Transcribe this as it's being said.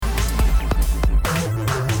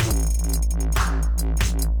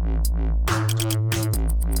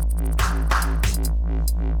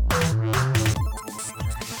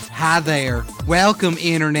Hi there. Welcome,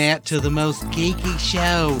 Internet, to the most geeky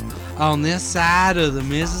show on this side of the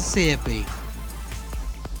Mississippi.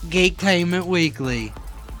 Geektainment Weekly.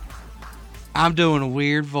 I'm doing a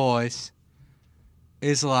weird voice.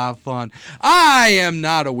 It's a lot of fun. I am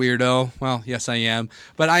not a weirdo. Well, yes, I am.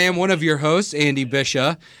 But I am one of your hosts, Andy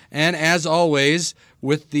Bishop. And as always,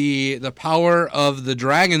 with the power of the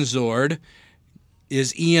Dragon Zord,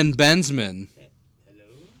 is Ian Bensman.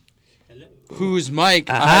 Whose mic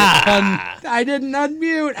I didn't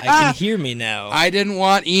unmute. I can hear me now. I didn't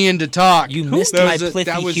want Ian to talk. You missed my pithy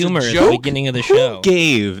humor at the beginning of the show. Who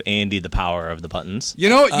gave Andy the power of the buttons? You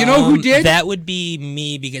know who did? That would be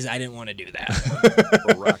me because I didn't want to do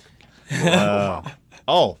that.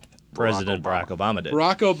 President Barack Obama did.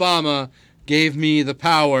 Barack Obama gave me the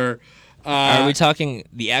power. Are we talking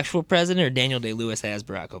the actual president or Daniel Day-Lewis as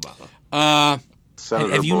Barack Obama?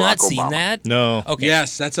 Senator Have you Barack not Obama. seen that? No. Okay.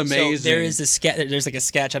 Yes, that's amazing. So there is a sketch. There's like a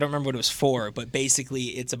sketch. I don't remember what it was for, but basically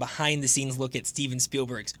it's a behind-the-scenes look at Steven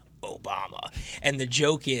Spielberg's Obama, and the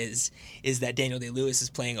joke is that Daniel Day-Lewis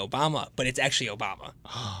is playing Obama, but it's actually Obama,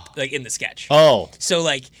 like in the sketch. Oh. So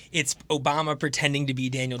like it's Obama pretending to be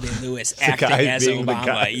Daniel Day-Lewis The acting guy as being the Obama.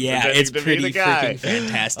 guy, Yeah, pretending it's to be pretty the guy. freaking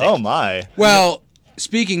fantastic. Oh my. Well,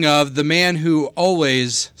 speaking of the man who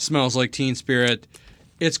always smells like Teen Spirit,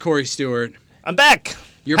 it's Corey Stewart. I'm back.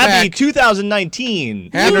 You're Happy back.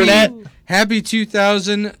 2019. Internet. Happy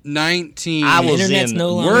 2019. I was Internet's in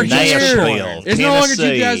no longer We're here. Nashville, It's no longer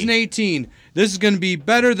Tennessee. 2018. This is going to be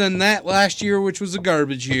better than that last year, which was a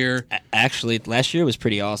garbage year. Actually, last year was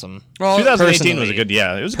pretty awesome. Well, 2018 was a personally-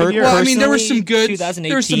 good, it was a good year. Well, I mean, there were some Personally, goods,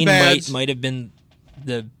 there were some 2018 bads. might have been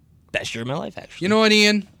the best year of my life. Actually, You know what,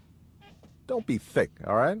 Ian? Don't be thick,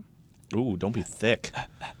 all right? Ooh, don't be thick.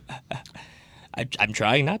 I'm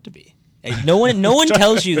trying not to be. Hey, no one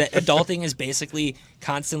tells you that adulting is basically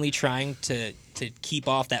constantly trying to keep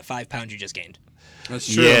off that 5 pounds you just gained.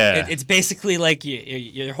 That's true. Yeah. It's basically like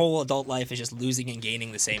your whole adult life is just losing and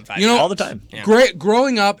gaining the same 5 You know, pounds. All the time. Yeah.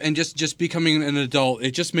 Growing up and just becoming an adult,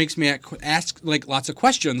 it just makes me ask like lots of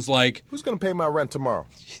questions, like, Who's going to pay my rent tomorrow?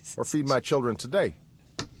 Or feed my children today?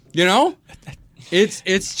 you know,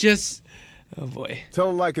 it's just Oh boy. Tell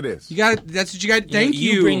them like it is. you got. That's what you got. Thank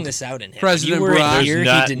you. You bring this out in him. President you were Barack. here.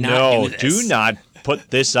 Not- He did not no, do this. do not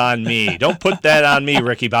put this on me. Don't put that on me,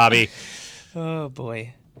 Ricky Bobby. Oh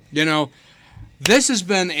boy. You know, this has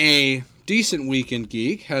been a decent weekend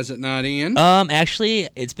geek, has it not, Ian? Actually,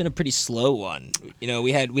 it's been a pretty slow one. You know,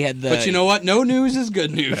 we had the. But you know what? No news is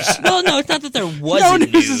good news. Well, no, it's not that there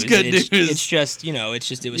wasn't news is good news. It's just it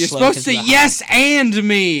was You're slow. supposed 'cause to of the yes and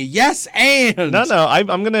me. Yes and. No, I'm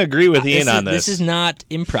going to agree with Ian on this. This is not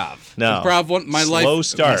improv. no. Improv one, my Slow life.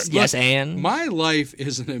 start. Yes, and My life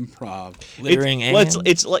is an improv. littering and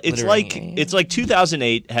It's littering like and. it's like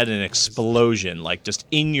 2008 had an explosion, like just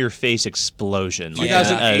in your face explosion. Like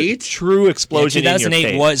 2008? a true explosion in your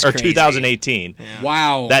 2008 face. was or crazy. 2018.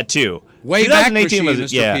 Wow. That too. Way back 2018 machine,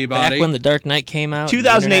 was Mr. yeah. Peabody. Back when The Dark Knight came out,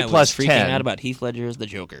 2008 the internet plus was freaking 10. out about Heath Ledger as the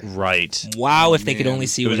Joker. Right. Wow, if they could Man. only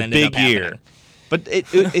see It what was a ended big up year. happening. But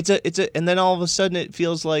it's a and then all of a sudden it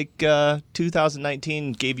feels like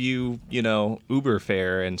 2019 gave you Uber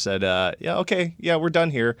fare and said we're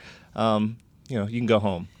done here, you can go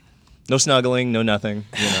home, no snuggling, no nothing,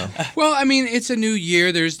 Well, I mean, it's a new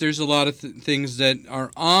year. There's a lot of things that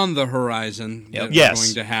are on the horizon that are Yes,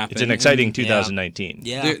 going to happen. it's an exciting And 2019.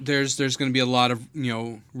 Yeah, there's going to be a lot of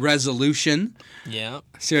resolution. yeah.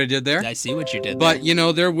 See what I did there? I see what you did. But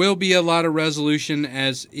there. there will be a lot of resolution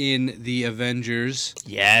as in the Avengers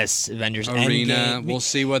Yes, Avengers arena. Endgame. We'll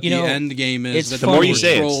see what You the know, end game is. it's that The more you we're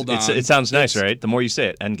say trolled it, on. it sounds nice, right? The more you say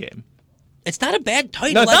it, Endgame. It's not a bad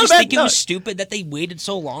title. No, it's I not just a bad- think it no. was stupid that they waited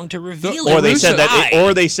so long to reveal The- it. Or they said Why?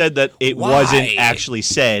 that it Why? wasn't actually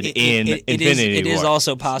said in It Infinity is War.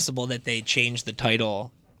 also possible that they changed the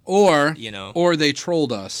title. or know. or they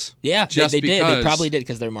trolled us. Yeah, Just they did. They because- probably did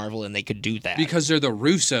because they're Marvel and they could do that. Because they're the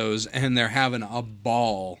Russos and they're having a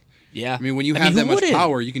ball. yeah, I mean, when you have that who much wouldn't?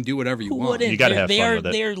 power, you can do whatever you Who want. wouldn't? You gotta have They fun are, with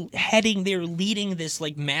it. They're leading this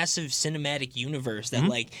like massive cinematic universe Mm-hmm. that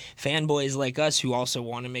like fanboys like us who also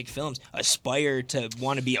want to make films aspire to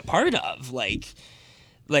want to be a part of. I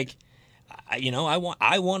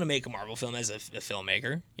want to make a Marvel film as a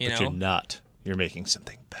filmmaker. But you're not. You're making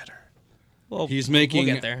something better. Well, He's making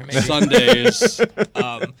we'll get there. Maybe. Sundays.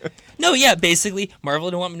 No, yeah, basically, Marvel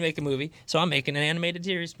didn't want me to make a movie, so I'm making an animated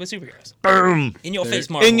series with superheroes. Boom! In your face,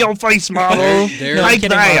 Marvel. In your face, Marvel. There- No, I'm Like kidding,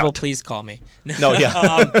 that. Marvel. Please call me. No,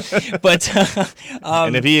 yeah. But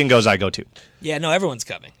and if Ian goes, I go too. yeah, no, everyone's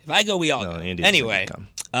coming. If I go, we all No, go. Andy doesn't Anyway,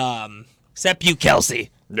 come. except you, Kelsey.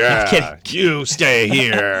 Yeah, you stay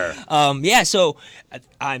here. Yeah, so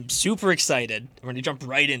I'm super excited. We're going to jump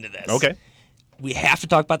right into this. Okay. We have to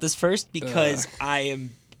talk about this first because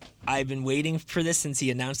I've been waiting for this since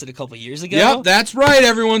he announced it a couple years ago. Yep, that's right,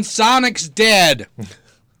 everyone. Sonic's dead.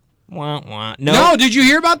 Wah, wah. No, did you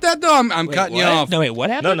hear about that though? I'm Wait, cutting what? you off. No, wait, what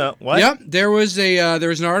happened? No, what? Yep, there was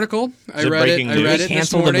an article. I it read breaking it. I news? read He it this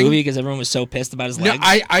canceled the morning. movie because everyone was so pissed about his No,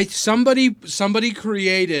 legs. somebody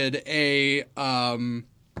created an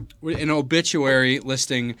obituary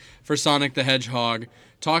listing for Sonic the Hedgehog,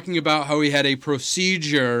 talking about how he had a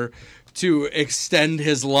procedure to extend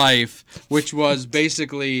his life, which was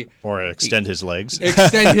basicend Or extend his legs.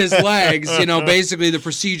 his legs. Basically the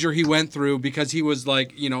procedure he went through because he was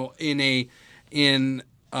what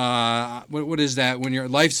is that when you're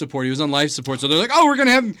life support? He was on life support, so they're like, oh, we're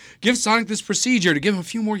gonna give Sonic this procedure to give him a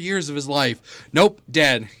few more years of his life. Nope,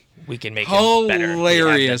 dead. We can make it better.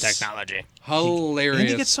 Hilarious. We have the technology. Hilarious. And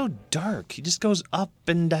he gets so dark. He just goes up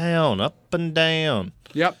and down, up and down.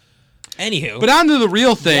 Yep. Anywho. But on to the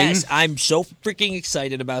real thing. Yes, I'm so freaking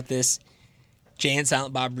excited about this Jay and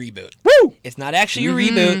Silent Bob reboot. Woo! It's not actually a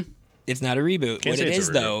reboot. It's not a reboot. Can't What say it it's a is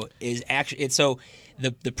though is actually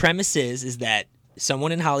the premise is that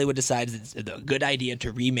someone in Hollywood decides it's a good idea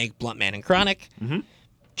to remake Bluntman and Chronic. Mm-hmm.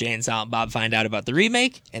 Jay and Silent Bob find out about the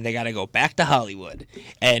remake, and they got to go back to Hollywood.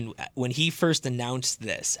 And when he first announced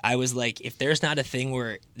this, I was like, if there's not a thing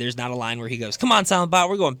where there's not a line where he goes, "Come on, Silent Bob,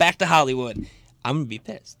 we're going back to Hollywood," I'm gonna be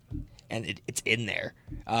pissed. And it's in there.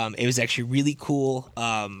 It was actually really cool.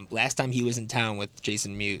 Last time he was in town with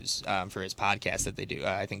Jason Mewes for his podcast that they do,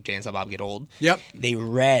 I think Jay and Silent Bob Get Old. Yep. They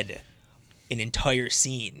read an entire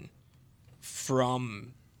scene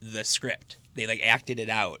from the script. They acted it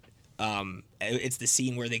out. It's the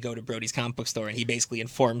scene where they go to Brody's comic book store and he basically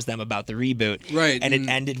informs them about the reboot. Right, And it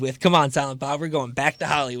ended with, "Come on, Silent Bob, we're going back to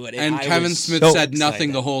Hollywood." And I Kevin was Smith so said nothing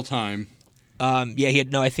excited. the whole time.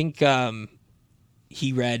 I think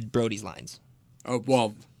he read Brody's lines. Oh,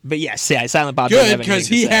 well, But yes, yeah, Silent Bob doesn't good, have because anything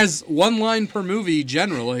to he say. has one line per movie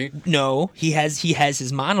generally. No, he has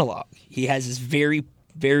his monologue. He has his very,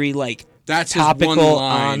 very That's his topical one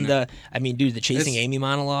line. on the. I mean, dude, the Chasing It's- Amy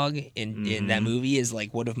monologue in that movie is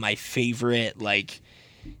one of my favorite.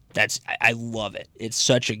 I love it. It's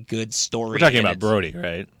such a good story. We're talking and about it's- Brody,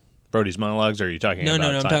 right? Brody's monologues, or are you talking No, about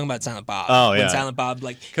I'm Silent- talking about Silent Bob. Oh, When yeah. Silent Bob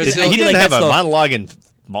Because I He feel didn't have that's a the- monologue in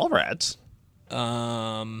Mallrats.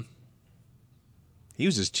 Um, He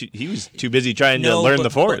was too busy trying to no, learn but- the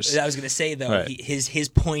force. but I was gonna say though, Right. his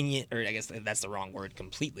poignant, or I guess that's the wrong word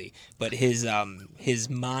completely, but his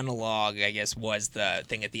monologue, I guess, was the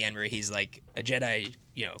thing at the end where he's like, "A Jedi,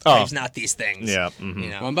 craves not these things." Yeah, Well,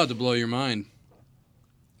 I'm about to blow your mind.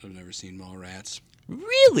 I've never seen Mallrats.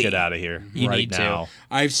 Really? Get out of here You right need to. now.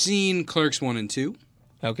 I've seen Clerks 1 and 2.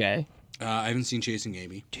 Okay. I haven't seen Chasing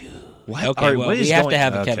Amy. What? Okay. All right, Well, what we is have going- to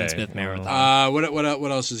have a okay. Kevin Smith marathon.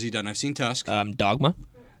 What else has he done? I've seen Tusk. Dogma.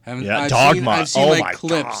 Haven't, Yeah, I've Dogma. I've seen Oh like my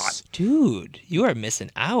clips. Dude, you are missing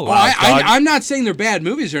out. Oh, I'm not saying they're bad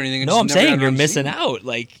movies or anything. I no, just I'm never saying got you're around to missing seeing them. out.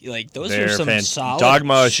 Like those They're are some fan- solid.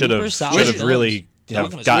 Dogma should super have solid really films. have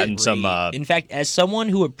Dogma's gotten great. some. In fact, as someone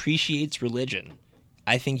who appreciates religion,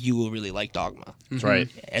 I think you will really like Dogma. That's right.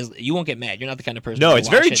 As you won't get mad. You're not the kind of person. No, who it's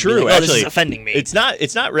will watch very it and be true. like, "Oh, Actually, this is offending me." It's not.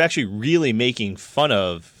 It's not actually really making fun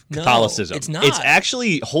of No, Catholicism. it's not. It's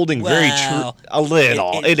actually holding very Well, true. A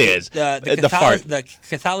little. It is. The fart.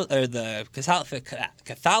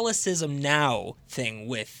 Catholicism now thing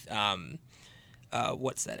with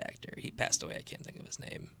what's that actor? He passed away. I can't think of his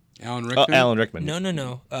name. Alan Oh, Rickman. Alan Rickman.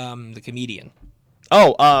 No. The comedian.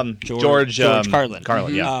 Oh, George Carlin.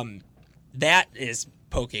 Carlin. Yeah. That is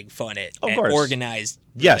poking fun at course. organized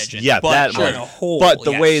Yes, religion. yeah, but that. on a whole, but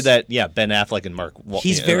the way yes. that Ben Affleck and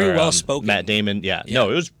He's very well spoken. Matt Damon. Yeah. Yeah.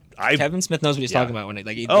 No, it was. Kevin Smith knows what he's Yeah. talking about when it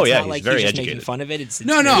like. Oh, it's yeah, not he's like very he's just educated. making fun of it. It's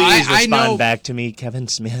No, no, Please I respond know. back to me, Kevin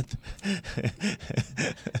Smith.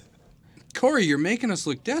 Corey, you're making us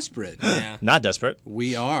look desperate. Yeah, Not desperate.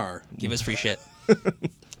 We are. give us free shit.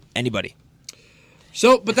 Anybody?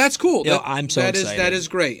 So, but that's cool. Yo, That- I'm so that is- excited. that is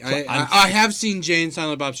great. I'm- I have seen Jay and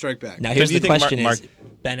Silent Bob Strike Back. Now here's do you the think question: Mark- is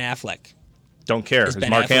Ben Affleck Don't care. Is Is Ben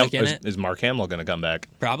Mark Affleck in it? Is Mark Hamill going to come back?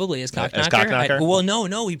 probably as Cockknocker? As Cockknocker? Well,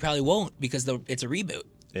 no, he probably won't because it's a reboot.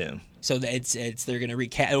 Yeah. So it's they're gonna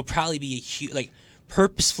recast. It'll probably be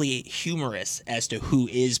purposefully humorous as to who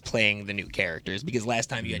is playing the new characters because last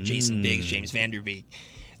time you had Jason Biggs, James Vanderbeek.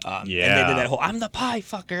 And they did that whole "I'm the pie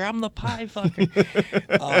fucker, I'm the pie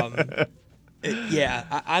fucker."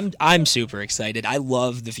 I'm super excited. I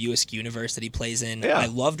love the View Askew universe that he plays in. Yeah. I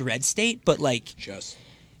loved Red State, but Just.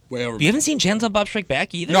 way over. You haven't seen Silent Bob Strike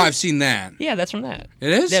Back either? No, I've seen that. Yeah, that's from that. It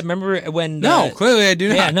is? Yeah, remember when... No, clearly I do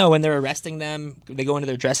not. Yeah, no, when they're arresting them, they go into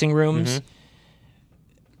their dressing rooms. Mm-hmm.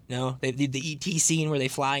 No, they did the E.T. scene where they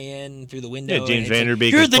fly in through the window. Yeah, James and it's like,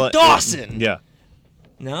 Vanderbeek. You're is the Dawson! Yeah.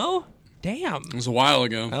 No? Damn. It was a while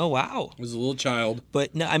ago. Oh, wow. I was a little child.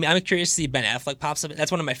 But no, I mean, I'm curious to see Ben Affleck pops up.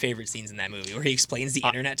 That's one of my favorite scenes in that movie, where he explains the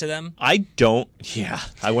internet to them. I don't. Yeah,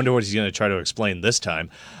 I wonder what he's going to try to explain this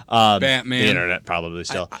time. Batman. The internet probably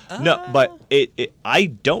still. No, but I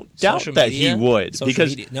don't doubt Social that media? he would Social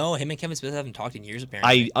because media. No, him and Kevin Smith haven't talked in years,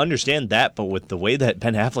 apparently. I understand that. But with the way that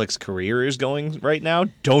Ben Affleck's career is going right now,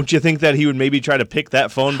 don't you think that he would maybe try to pick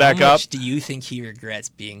that phone back How up? much do you think he regrets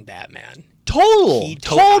being Batman?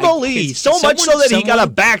 Totally. His- So much so that he got a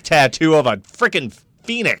someone- back tattoo of a freaking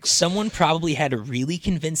phoenix. Someone probably had to really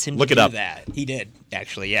convince him Look to it do up. that. He did,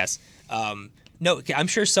 actually, yes. No, I'm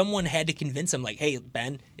sure someone had to convince him, like, hey,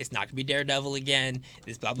 Ben, it's not going to be Daredevil again.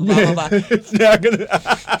 It's blah, blah, blah, blah, blah. It's not gonna,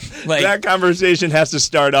 Like- that conversation has to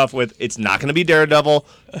start off with, it's not going to be Daredevil.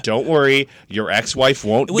 Don't worry. Your ex-wife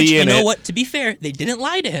won't Which, be you in know it. what? To be fair, they didn't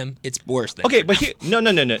lie to him. It's worse than Okay, but here, no.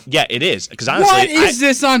 Yeah, it is. Because honestly, What is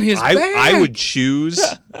this on his back? I would choose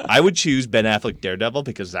Ben Affleck Daredevil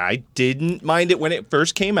because I didn't mind it when it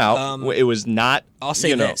first came out. It was not. I'll say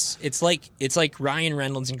you know, this: it's like Ryan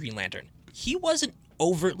Reynolds in Green Lantern. He wasn't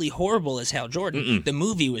overtly horrible as Hal Jordan. The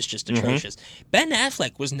movie was just atrocious. Ben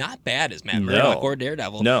Affleck was not bad as Matt Murdock or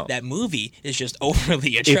Daredevil. No. That movie is just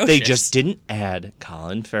overly atrocious. If they just didn't add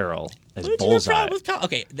Colin Farrell as What's your Bullseye. problem with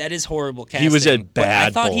okay, that is horrible casting. He was a but I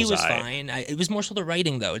bad thought he was Bullseye. fine. It was more so the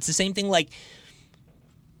writing, though. It's the same thing. Like,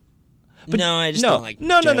 no, I just No, don't like.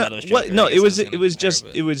 no. Jared Leto's What? Joker. No, I guess it was gonna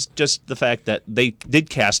compare, it was just the fact that they did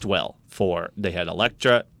cast well. They had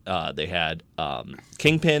Elektra, they had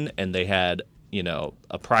Kingpin, and they had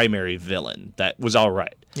a primary villain that was all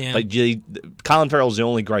right. Yeah. Like Colin Farrell's the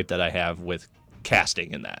only gripe that I have with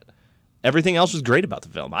casting in that. Everything else was great about the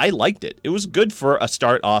film. I liked it. It was good for a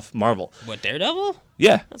start off Marvel. What, Daredevil?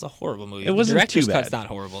 Yeah. That's a horrible movie. It wasn't the director's too cut's bad. not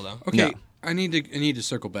horrible though. Okay, No. I need to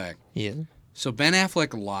circle back. Yeah. So Ben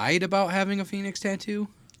Affleck lied about having a Phoenix tattoo?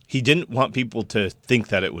 He didn't want people to think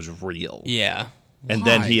that it was real. Yeah. And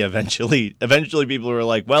then Why? he eventually people were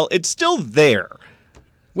like, "Well, it's still there."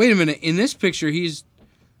 Wait a minute. In this picture, he's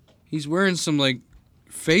wearing some like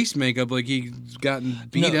face makeup, like he's gotten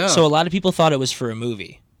beat up. So a lot of people thought it was for a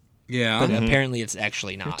movie, yeah. but apparently it's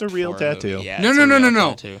actually not. It's a real for tattoo. movie. Yeah, No, it's no, a no, no, real no.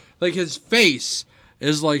 tattoo. Like his face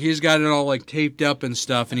is like he's got it all like taped up and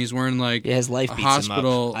stuff, and he's wearing like Yeah, his life a beats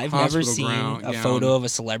hospital. him up. I've never hospital seen gown. a photo of a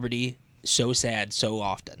celebrity so sad so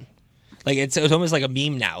often. Like it's almost like a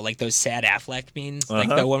meme now, like those sad Affleck memes, like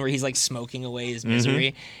the one where he's like smoking away his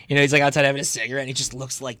misery. He's like outside having a cigarette, and he just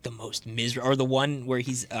looks like the most miserable. Or the one where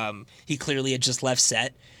he clearly had just left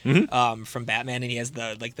set from Batman, and he has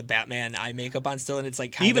the Batman eye makeup on still, and it's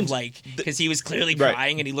like kind of like because he was clearly Right.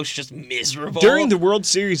 crying, and he looks just miserable During the World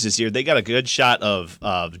Series this year, they got a good shot of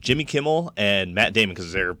Jimmy Kimmel and Matt Damon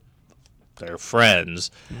because they're friends,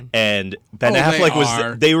 and Ben Oh, they Affleck are.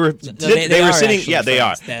 was they were they were are sitting actually they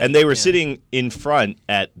are friends. That- and they were yeah. sitting in front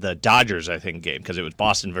at the Dodgers I think game because it was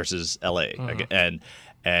Boston versus L.A.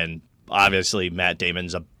 and obviously Matt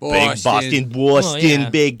Damon's a big Boston. Boston yeah.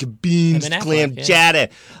 big beans Him and clam Affleck,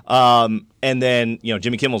 chowder, and then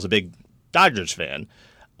Jimmy Kimmel's a big Dodgers fan.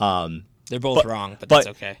 They're both wrong, but But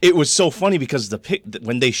that's okay. it was so funny because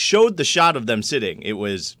when they showed the shot of them sitting, it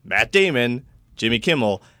was Matt Damon, Jimmy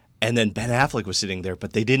Kimmel, and then Ben Affleck was sitting there,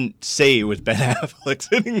 but they didn't say it was Ben Affleck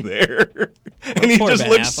sitting there. And he Poor just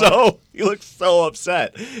Ben looked Affleck. so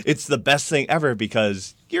upset. It's the best thing ever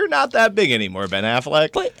because you're not that big anymore, Ben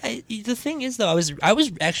Affleck. But the thing is, though, I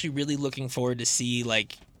was actually really looking forward to see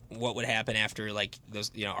like what would happen after like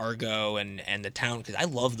those Argo and the Town, because I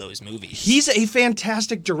love those movies. He's a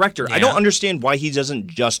fantastic director. I Yeah. don't understand why he doesn't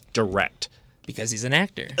just direct. Because he's an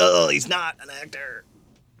actor. Oh, he's not an actor.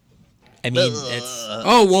 I mean, it's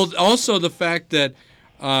Oh well, also the fact that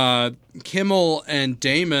Kimmel and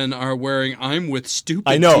Damon are wearing "I'm with stupid."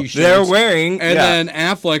 I know t-shirts, they're wearing, and yeah. then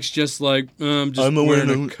Affleck's just like, I'm just I'm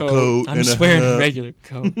wearing a coat. I'm just wearing a regular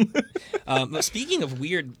coat. Speaking of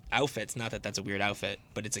weird outfits, not that that's a weird outfit,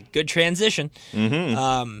 but it's a good transition.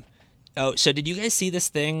 Mm-hmm. So did you guys see this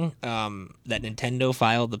thing that Nintendo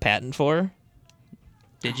filed the patent for?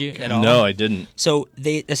 Did you at all? No, I didn't. So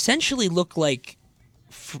they essentially look like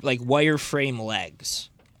wireframe legs.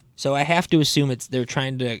 So I have to assume they're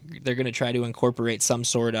going to try to incorporate some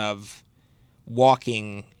sort of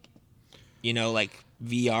walking, like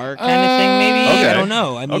VR kind of thing. Maybe Okay. I don't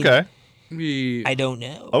know. I mean, Okay. We- I don't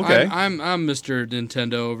know. Okay. I'm Mr.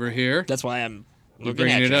 Nintendo over here. That's why I'm looking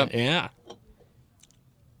bringing at it you. up. Yeah.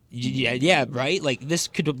 Yeah, right? Like, this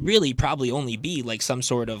could really probably only be, like, some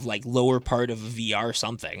sort of, like, lower part of a VR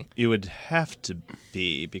something. You would have to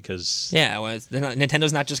be because Yeah, well,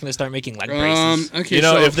 Nintendo's not just going to start making leg braces. Okay, you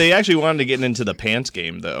know so if they actually wanted to get into the pants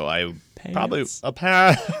game though, I probably a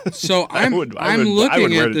pants. So I'm would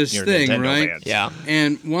looking wear at this your thing, Nintendo right? pants. Yeah.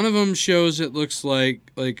 And one of them shows it looks like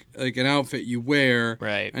an outfit you wear,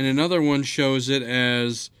 Right. And another one shows it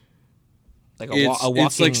as Like it's, a walking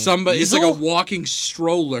it's like somebody. It's like a easel? walking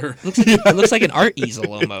stroller, It looks like an art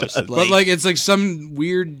easel almost. but like it's like some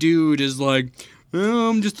weird dude is like, oh,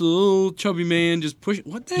 I'm just a little chubby man, just push.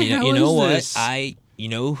 What the hell you know is what? this? You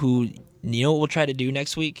know what we'll try to do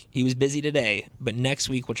next week? He was busy today, but next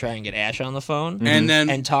week we'll try and get Ash on the phone And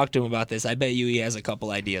then and talk to him about this. I bet you he has a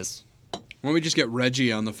couple ideas. why don't we just get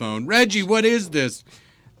Reggie on the phone? Reggie, what is this?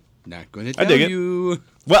 Not going to I tell dig it. you.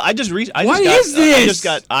 Well, I just What got, is I this? just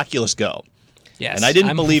got Oculus Go, Yes, and I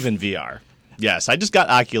didn't believe in VR. Yes, I just got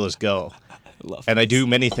Oculus Go, love and I do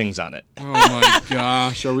many things on it. Oh my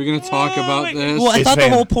gosh, are we going to talk about this? Well, I It's thought the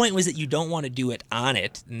fan- whole point was that you don't want to do it on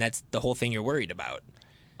it, and that's the whole thing you're worried about.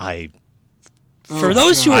 For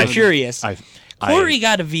those who are God. curious, Corey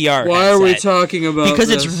got a VR Why headset are we talking about because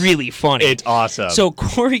this? it's really funny. It's awesome. So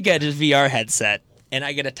Corey got his VR headset, and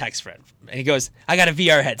I get a text from him, and he goes, "I got a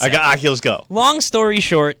VR headset." I got Oculus Go. Long story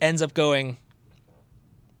short, ends up going,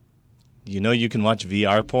 You know you can watch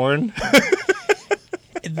VR porn.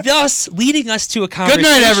 thus leading us to a conversation.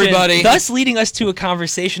 night, everybody. Thus leading us to a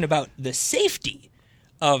conversation about the safety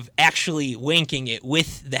of actually winking it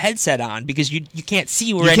with the headset on, because you can't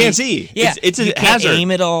see where You any- can't see. Yeah, It's a you can't hazard.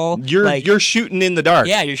 aim at all. You're shooting in the dark.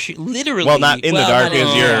 yeah, you're literally. Well, not in the dark not in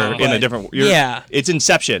because the you're dark, in a but- different. Yeah. It's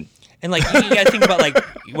Inception. And like you gotta think about like,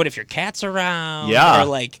 what if your cat's around? Yeah. Or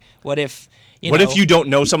like, what if What if you don't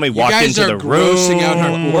know somebody walked guys into are the room? grossing out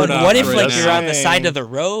her What, Word what if up like right you're now. on the side of the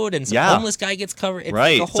road and some Yeah. homeless guy gets covered? It's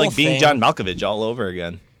Right. the It's whole like being thing. John Malkovich all over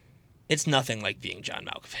again. It's nothing like being John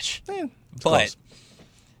Malkovich. Eh, But close.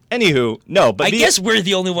 Anywho, no, but I guess we're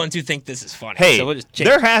the only ones who think this is funny. hey, so we'll just change.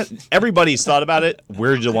 everybody's thought about it.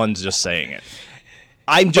 We're the ones just saying it.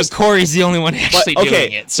 I'm But just Corey's the only one but, actually okay.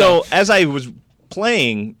 doing it. So as I was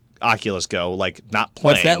playing Oculus Go, like not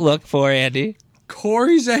playing. what's that look for, Andy?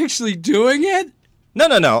 Corey's actually doing it?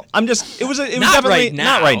 No. I'm just. It was Not definitely right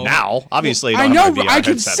not right now. now. Obviously, I don't have know, my but I VR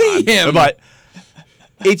can headset see on. him. But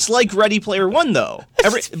it's like Ready Player One, though.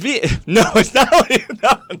 No, it's not.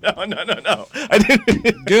 No. I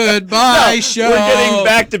didn't. Goodbye, No, show. we're getting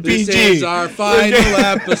back to This PG. is our final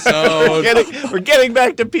episode. we're getting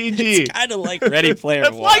back to PG. Kind of like Ready Player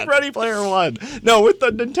It's One. like Ready Player One. No, with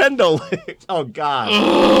the Nintendo. Oh God.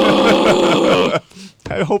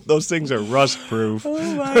 I hope those things are rust proof.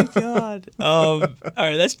 Oh my god. All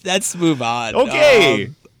right, let's move on. Okay.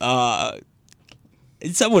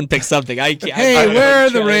 Someone pick something. I can't. Hey, I'm where are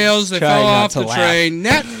the trying- rails? They trying fell not off to the laugh. train.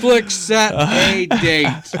 Netflix set a date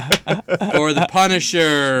for The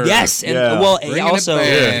Punisher. Yes, and Yeah. well, Bring it also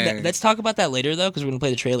back. let's talk about that later though, because we're gonna play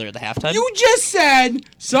the trailer at the halftime. You just said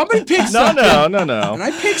somebody picked No, something. no. And I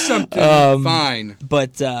picked something. Fine.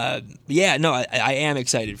 But yeah, no, I am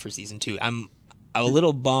excited for season 2. I'm a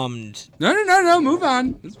little bummed. No. Move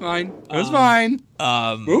on. It's fine. It's fine.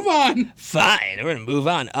 Move on. Fine, we're gonna move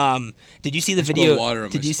on. Did you see the pour video? water on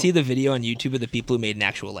Did you myself. see the video on YouTube of the people who made an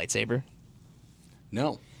actual lightsaber?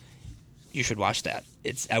 No. You should watch that.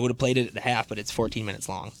 I would have played it at the half, but it's 14 minutes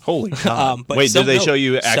long. Holy God. But Wait, did they show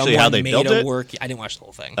you actually how someone they made built a it? I didn't watch the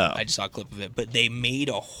whole thing. Oh. I just saw a clip of it. But they made made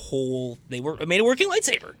a working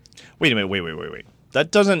lightsaber. Wait a minute. Wait.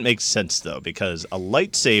 That doesn't make sense though, because a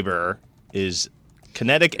lightsaber is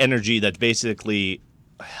kinetic energy that's basically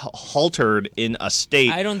haltered in a state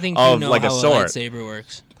I don't think you of know like how a sword. lightsaber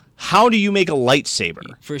works. How do you make a lightsaber?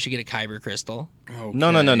 First, you get a kyber crystal. Okay,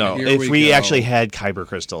 No. here If we go. actually had kyber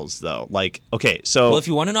crystals, though, like, okay, so Well, if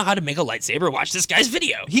you want to know how to make a lightsaber, watch this guy's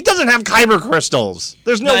video. he doesn't have kyber crystals.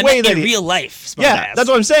 There's no I way meant that in he. real life. Yeah, smartass. that's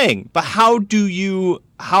what I'm saying. But how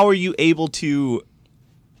are you able to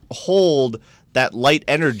hold that light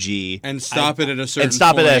energy And stop it at a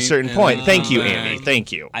certain point? point. and Thank you, come back. Andy.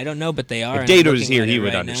 Thank you. I don't know, but they are. If and Data I'm was looking here, at he it would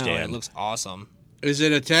right now, understand. and it looks awesome. Is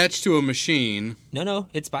it attached to a machine? No,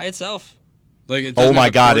 it's by itself. Like it Oh doesn't my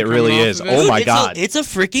have a God, cord it really coming off is. of it? Oh my Dude, God. It's a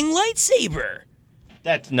freaking lightsaber.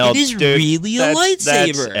 That's no. It is dude, really a that's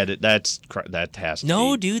lightsaber. That has to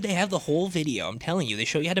No, be. dude, they have the whole video. I'm telling you, they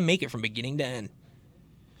show you how to make it from beginning to end.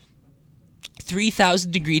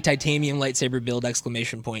 3,000-degree titanium lightsaber build ! Is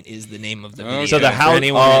the name of the video. So the Yeah, house.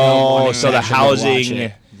 anyone at home wanting So to the actually watch housing.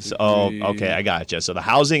 it. Okay, I gotcha. So the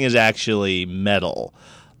housing is actually metal.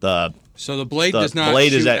 So the blade The does not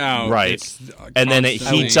blade is shoot at- out. right. It's And then it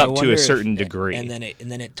constantly- heats up I to wonder a certain if- degree. and then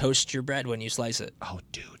it toasts your bread when you slice it. Oh,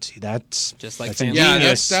 dude, see that's Just like that's family. Yeah,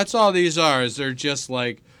 ingenious. that's all these are. Is they're just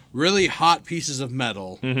like really hot pieces of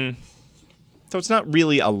metal. So it's not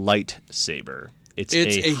really a lightsaber. It's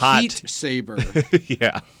It's a hot. heat saber,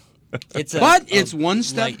 Yeah, It's but it's one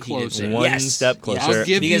step light heated closer. thing. one Yes. step Yes. closer. I'll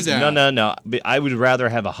give you Because- that. No. I would rather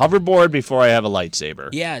have a hoverboard before I have a lightsaber.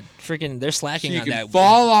 Yeah, freaking, they're slacking So you on can that.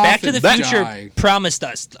 fall off Back to and the Future die. promised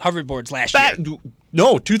us hoverboards last Back, year,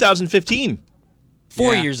 no, 2015.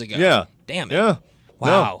 4 Yeah. years ago. Yeah. Damn it. Yeah.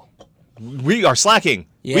 Wow. We are slacking.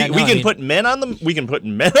 Yeah, we no, I can mean- put men on the. We can put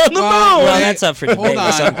men on the Well, moon. Well, that's up for debate. Hold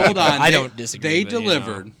on, Some hold people- on. I They- don't disagree. They but, you know.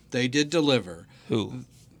 delivered. They did deliver. Who?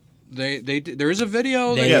 There is a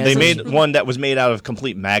video. They- Yeah, Yeah, they so- made one that was made out of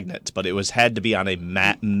complete magnets, but it had to be on a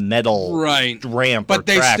metal Right. ramp or But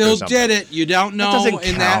they track or still something. did it. You don't know doesn't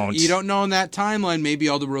in count. that. You don't know in that timeline. Maybe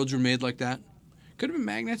all the roads were made like that. Could have been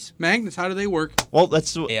magnets. Magnets. How do they work? Well,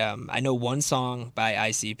 that's Yeah, I know one song by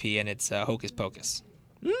ICP, and it's Hocus Pocus.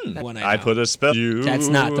 That one I know. put a spell. You. That's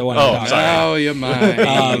not the one I'm Oh, talking sorry. Oh, you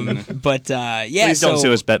mind. But yeah, Please so don't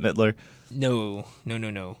sue us, Bette Midler. no.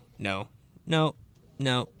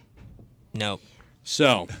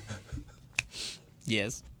 So,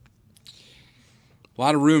 Yes. a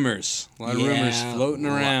lot of rumors. A lot of rumors floating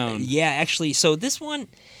around. Yeah, actually, so this one,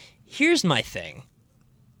 here's my thing.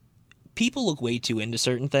 People look way too into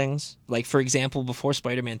certain things. Like, for example, before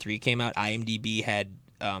Spider-Man 3 came out, IMDb had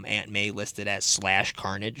Aunt May listed as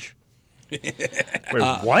 /Carnage. Wait,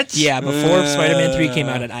 what? Yeah, before Spider-Man 3 came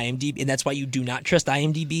out on IMDb, and that's why you do not trust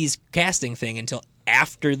IMDb's casting thing until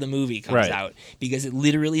after the movie comes Right. out, because it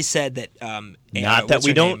literally said that. Not that what's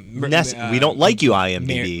we her don't. name? We don't like you,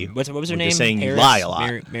 IMDb. What was her We're name? just saying you Harris? lie a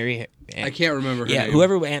lot. Mary. I can't remember her Yeah, name.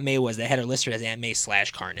 whoever Aunt May was, they had her listed as Aunt May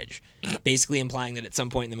 /Carnage, basically implying that at some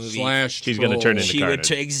point in the movie Slash She's gonna turn troll. into she would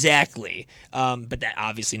Carnage. exactly. But that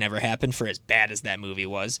obviously never happened. For as bad as that movie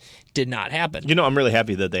was, did not happen. You know, I'm really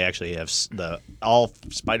happy that they actually have all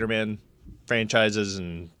Spider-Man franchises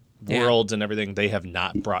and Yeah. worlds and everything. They have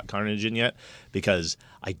not brought Carnage in yet because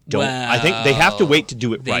I don't. I think they have to wait to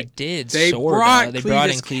do it They right. did. They sorta. brought They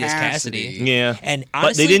brought in Cletus Cletus Cassidy. Cassidy. Yeah, And but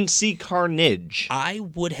honestly, they didn't see Carnage. I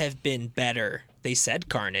would have been better. They said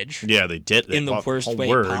Carnage. Yeah, they did. In the Well, worst all way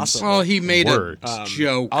words. possible. Well, he made Words. a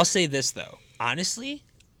joke. I'll say this though. Honestly,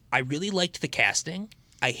 I really liked the casting.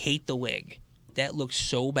 I hate the wig. That looks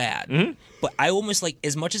so bad. Mm-hmm. But I almost like,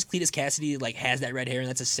 as much as Cletus Cassidy like has that red hair and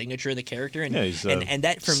that's a signature of the character, and Yeah, he's, and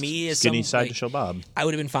that for me is Skinny some, side like, to show Bob. I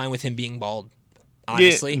would have been fine with him being bald.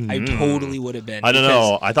 Honestly, I totally would have been. I don't because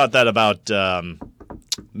know. I thought that about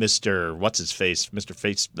Mr. What's his face? Mr.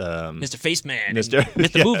 Face. Mr. Face Man, Mr.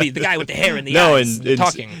 Mr. yeah. Movie, the guy with the hair and the No, eyes, in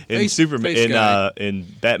talking. in Superman face guy. in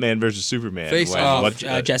Batman versus Superman. Face when, off.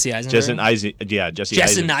 Jesse Eisenberg? Jesse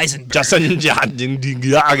Eisenberg.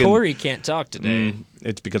 Jesse Corey can't talk today.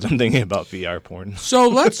 It's because I'm thinking about VR porn. So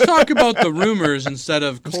let's talk about the rumors instead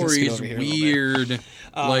of gonna sit Corey's over here a little weird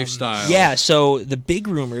lifestyle. Yeah, so the big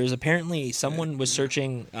rumors, apparently someone was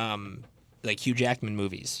searching like Hugh Jackman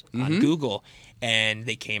movies on Google, and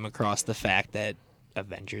they came across the fact that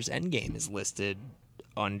Avengers Endgame is listed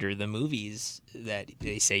under the movies that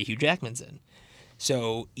they say Hugh Jackman's in.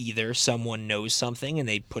 So either someone knows something and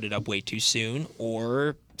they put it up way too soon,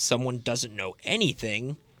 or someone doesn't know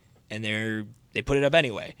anything and they put it up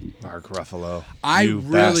anyway. Mark Ruffalo. I you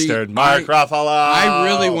really- bastard. Mark Ruffalo. I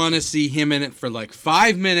really want to see him in it for like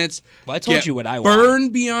 5 minutes. Well, I told get you what I want.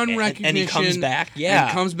 Burned beyond recognition. And he comes back, yeah.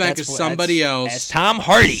 And comes back That's as what- somebody that's- else. As Tom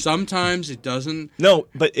Hardy. Sometimes it doesn't. No,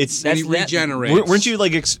 but it's And he That's- regenerates. weren't you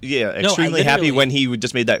like extremely happy literally- when he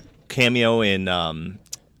just made that cameo in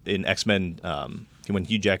X-Men when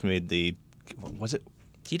Hugh Jackman made the was it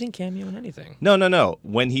He didn't cameo in anything. No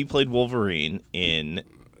when he played Wolverine in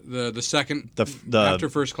the second the after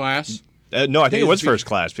first class? no I think it was Days of First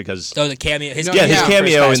Class because Oh, the cameo. His No, yeah, his yeah.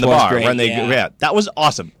 cameo First in the Class was bar great, when they yeah. that was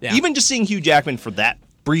awesome. Yeah. Even just seeing Hugh Jackman for that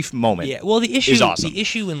brief moment. Yeah, well, the issue is awesome. the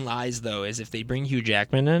issue in lies though is if they bring Hugh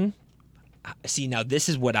Jackman in. See, now this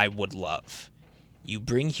is what I would love. You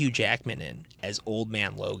bring Hugh Jackman in as Old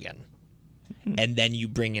Man Logan, and then you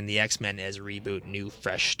bring in the X-Men as a reboot, new,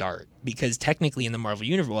 fresh start. Because technically in the Marvel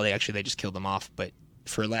Universe, well, they just killed them off, but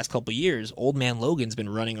for the last couple of years, Old Man Logan's been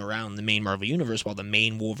running around the main Marvel Universe while the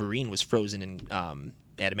main Wolverine was frozen in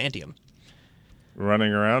adamantium.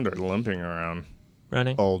 Running around or limping around,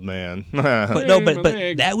 Running. old man. But no, but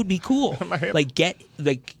leg. that would be cool. hip. Like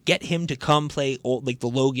get him to come play the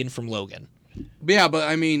Logan from Logan. Yeah, but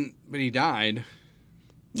I mean, but he died.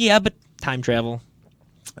 Yeah, but time travel.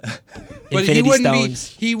 But Infinity wouldn't Stones,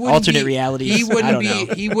 he wouldn't alternate be, realities. He wouldn't I don't be.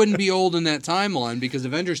 know. He wouldn't be old in that timeline because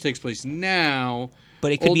Avengers takes place now.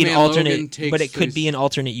 But it could Old be an Man Logan alternate. takes But it could place- be an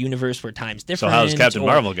alternate universe where time's So different. how does Captain or-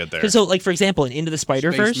 Marvel get there? 'Cause so, like for example, in Into the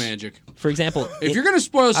Spider Space Verse, magic. for example, If you're gonna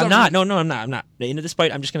spoil something, I'm not. No, I'm not. Into the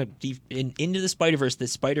Spider. I'm just gonna Into the Spider Verse. The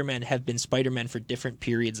Spider-Men have been Spider-Men for different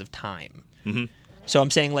periods of time. Mm-hmm. So I'm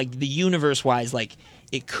saying like the universe wise, like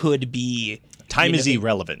it could be Time is know,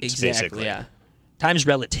 irrelevant, Exactly. basically. Yeah. Time's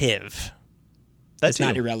relative. That's It's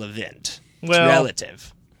not irrelevant. Well- It's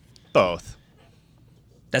relative. both.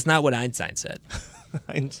 That's not what Einstein said.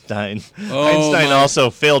 Einstein. Oh, Einstein my. also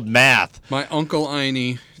failed math. My uncle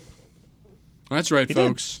Einie. That's right, did.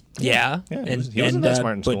 folks. Yeah. Yeah, he wasn't that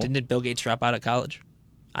smart in school. But didn't Bill Gates drop out of college?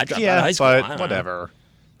 I dropped out of high Yeah, school. I don't but know. whatever.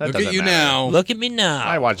 That Look at doesn't you matter. now. Look at me now.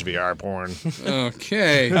 I watch VR porn.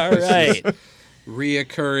 Okay. All right.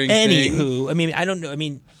 Reoccurring thing. Anywho, I mean, I don't know. I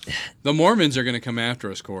mean, The Mormons are going to come after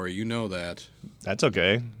us, Corey. You know that. That's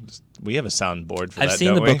okay. We have a soundboard for I've that, seen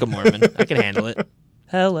don't the we? Book of Mormon. I can handle it.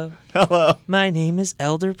 Hello, Hello. my name is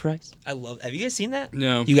Elder Price. I love. Have you guys seen that?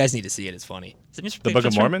 No. You guys need to see it. It's funny. It's The Book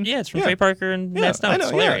of Mormon? Yeah, it's from Yeah. Trey Parker and Yeah, Matt Stone. I know.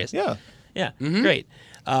 It's hilarious. Yeah. Yeah, Mm-hmm. great.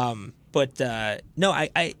 But no,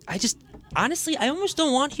 I just honestly, I almost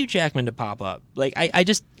don't want Hugh Jackman to pop up. Like, I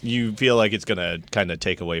just You feel like it's gonna kind of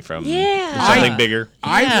take away from Yeah. something I- bigger.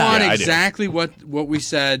 I Yeah. want Yeah, I do. exactly what we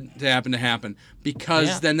said to happen because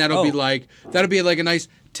Yeah. then that'll be Oh. like a nice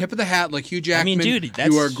tip of the hat, like Hugh Jackman. dude, you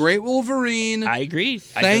that's- are a great Wolverine. I agree.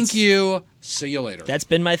 Thank you. See you later. That's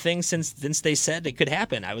been my thing since they said it could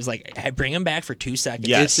happen. I was like, hey, bring him back for 2 seconds.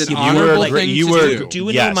 Yes, It's an you honorable were a great- thing you to were do. Do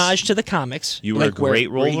an yes. homage to the comics. You were a where- great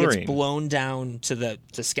where he Wolverine. gets blown down to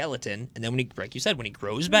skeleton, and then when he, like you said, when he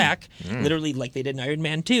grows back, literally like they did in Iron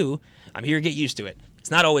Man 2, I'm here to get used to it. It's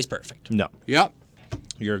not always perfect. No, Yep.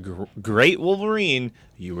 you're a great Wolverine.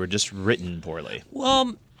 You were just written poorly.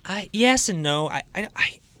 Well, yes and no.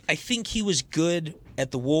 I think he was good at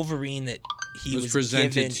the Wolverine that he Was was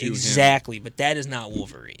presented given. to him. Exactly, but that is not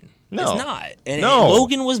Wolverine. No. It's not. And No.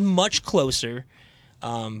 Logan was much closer,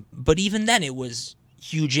 but even then, it was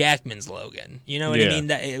Hugh Jackman's Logan. You know what I Yeah. mean?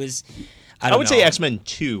 That it was. I would say know. X-Men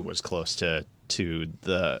 2 was close to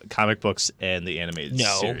the comic books and the animated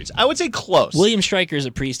No. series. I would say close. William Stryker is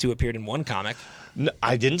a priest who appeared in one comic. No,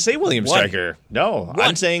 I didn't say William One. Stryker. No, One.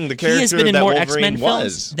 I'm saying the He has character been in that more Wolverine X-Men films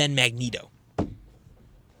was. than Magneto.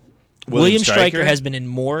 William Stryker has been in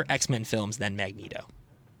more X-Men films than Magneto.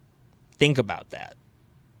 Think about that.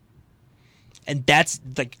 And that's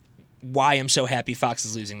like why I'm so happy Fox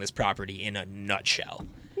is losing this property in a nutshell.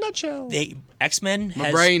 Nutshell. X-Men My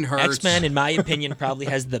has brain hurts. X-Men, in my opinion, probably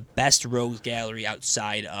has the best rogues gallery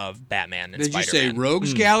outside of Batman and Did you Spider-Man. say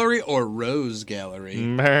Rogues Gallery or Rose Gallery?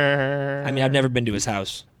 I mean, I've never been to his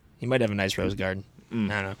house. He might have a nice rose garden. I don't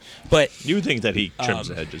know, but You would think that he trims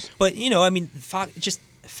the hedges. you know, I mean, Fox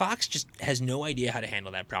just has no idea how to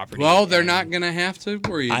handle that property. Well, they're and not going to have to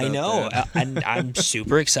worry about I know, that. and I'm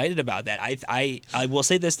super excited about that. I will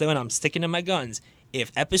say this though, and I'm sticking to my guns.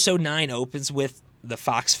 If Episode 9 opens with the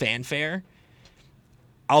Fox fanfare,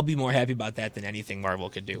 I'll be more happy about that than anything Marvel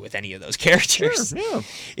could do with any of those characters. Yeah.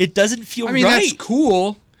 It doesn't feel I mean, right. that's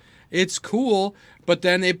cool. It's cool, but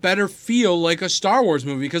then it better feel like a Star Wars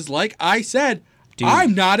movie because, like I said, Dude,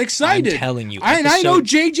 I'm not excited. I'm telling you, And I know episode-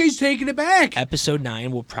 JJ's taking it back. Episode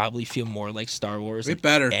 9 will probably feel more like Star Wars It than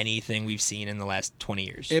better. anything we've seen in the last 20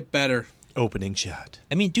 years. It better. Opening shot.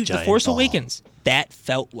 I mean, dude, The Giant Force ball. Awakens, that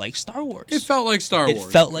felt like Star Wars. It felt like Star It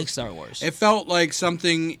Wars. felt like Star Wars. It felt like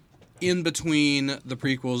something in between the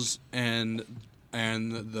prequels and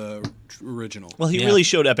the original. Well, he Yeah. really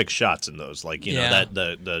showed epic shots in those, like you know Yeah.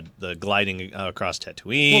 that the gliding across well,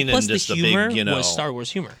 Tatooine plus and just the the humor big, you know. was Star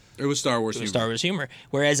Wars humor. It was Star Wars. It was humor. Star Wars humor.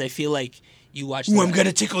 Whereas I feel like you watch. Ooh, I'm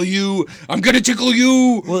gonna tickle you. I'm gonna tickle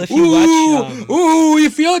you. Well, if you ooh, watch, ooh, you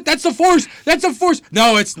feel it? That's the Force. That's the Force.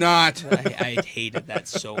 No, it's not. I hated that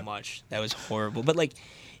so much. That was horrible. But like,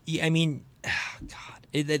 yeah, I mean, God,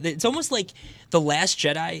 it's almost like The Last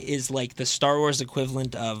Jedi is like the Star Wars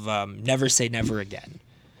equivalent of Never Say Never Again,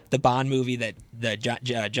 the Bond movie that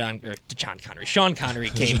Sean Connery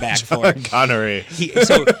came back for. Connery.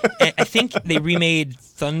 So I think they remade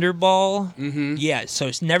Thunderball. Mm-hmm. Yeah, so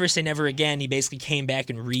it's Never Say Never Again. He basically came back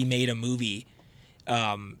and remade a movie,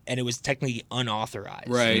 and it was technically unauthorized.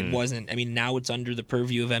 Right. It wasn't. I mean, now it's under the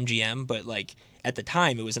purview of MGM, but like at the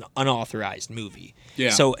time, it was an unauthorized movie. Yeah.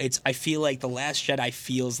 So I feel like The Last Jedi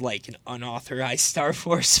feels like an unauthorized Star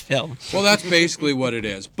Wars film. Well, that's basically what it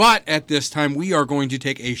is. But at this time, we are going to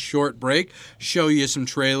take a short break, show you some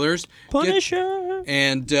trailers, Punisher.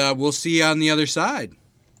 and we'll see you on the other side.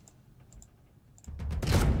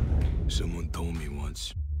 Someone told me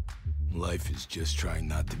once, life life is just trying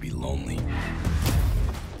not to be lonely.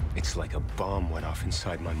 It's like a bomb went off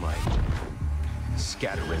inside my mind,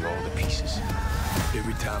 scattering all the pieces.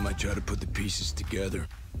 Every time I try to put the pieces together,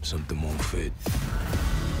 something won't fit.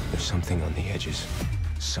 There's something on the edges.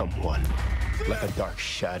 Someone, like a dark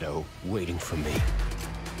shadow, waiting for me.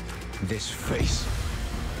 This face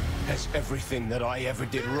has everything that I ever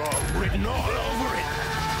did wrong written all over it.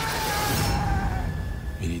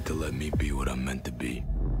 You need to let me be what I'm meant to be.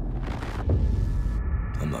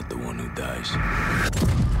 I'm not the one who dies.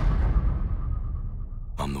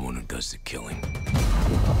 I'm the one who does the killing.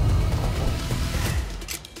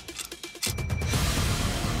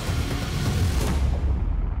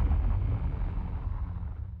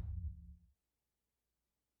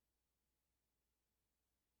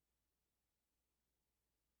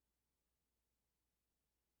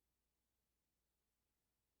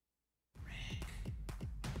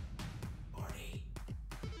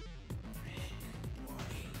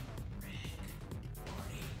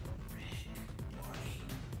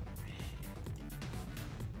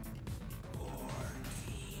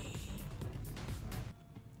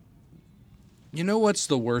 You know what's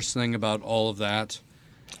the worst thing about all of that?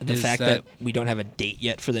 The Is fact that we don't have a date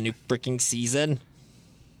yet for the new freaking season.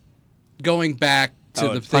 Going back to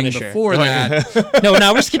Oh, the thing Punisher. before that, No,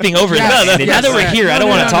 now we're skipping over Yes, that. yes, Now that we're yes. here, I No, don't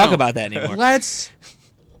no, want no, to talk no. about that anymore. I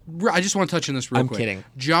just want to touch on this real I'm quick. kidding.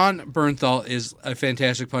 John Bernthal is a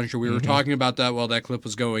fantastic Punisher. We were Mm-hmm. talking about that while that clip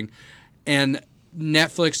was going. And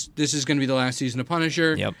Netflix, this is going to be the last season of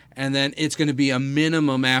Punisher. Yep. And then it's going to be a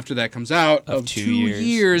minimum after that comes out of 2 2 years.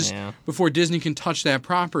 years Yeah. before Disney can touch that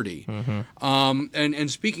property. Mm-hmm.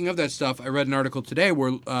 And speaking of that stuff, I read an article today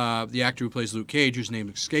where the actor who plays Luke Cage, whose name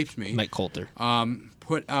escapes me, Mike Coulter.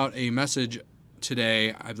 put out a message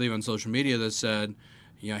today, I believe on social media, that said,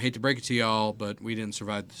 I hate to break it to y'all, but we didn't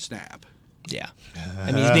survive the snap. Yeah.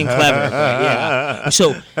 I mean, he's being clever, but yeah.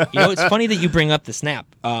 So, it's funny that you bring up the snap.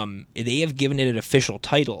 They have given it an official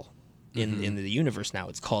title in the universe now.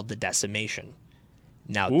 It's called The Decimation.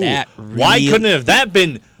 Now, that Why really- couldn't have that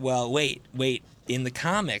been? Well, wait. In the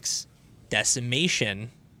comics, Decimation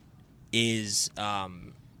is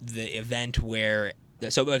the event where...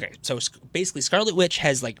 So basically, Scarlet Witch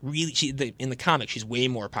has in the comics, she's way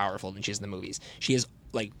more powerful than she is in the movies. She has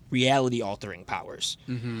reality-altering powers.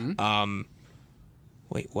 Mm-hmm.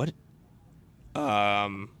 Wait, what?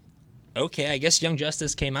 Okay, I guess Young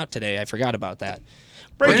Justice came out today. I forgot about that.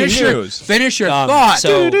 Breaking news. Finish your thought.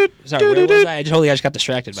 Sorry, where was I? I just got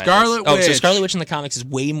distracted by Scarlet this. So Witch. Scarlet Witch in the comics is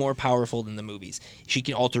way more powerful than the movies. She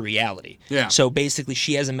can alter reality. Yeah. So basically,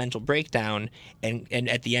 she has a mental breakdown, and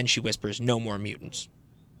at the end, she whispers, "No more mutants."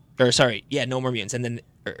 No more mutants. And then,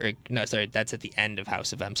 that's at the end of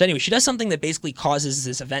House of M. So anyway, she does something that basically causes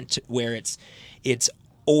this event where it's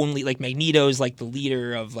only Magneto's the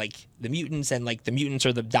leader of the mutants, and the mutants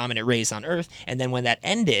are the dominant race on Earth. And then when that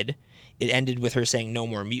ended, it ended with her saying no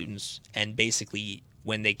more mutants. And basically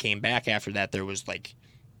when they came back after that, there was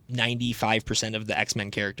 95% of the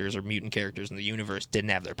X-Men characters or mutant characters in the universe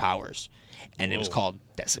didn't have their powers. And it was called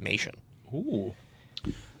Decimation. Ooh.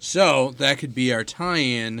 So that could be our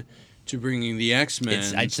tie-in to bringing the X-Men.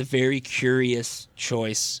 It's a very curious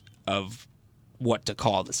choice of what to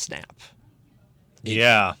call the snap.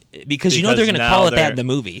 Yeah. Because they're Because going to now call it that they're- in the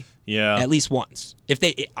movie. Yeah. At least once.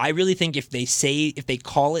 I really think if they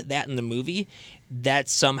call it that in the movie,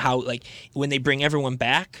 that's somehow when they bring everyone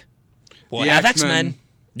back, we'll The have X-Men- X-Men.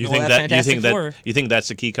 You we'll think have Fantastic Four. you think that's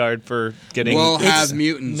the key card for getting? We'll have It's-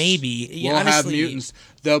 mutants. maybe. Yeah, We'll have honestly- mutants.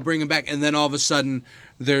 They'll bring them back, and then all of a sudden,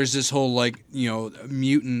 there's this whole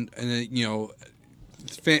mutant and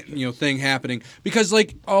thing happening. Because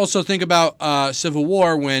also think about Civil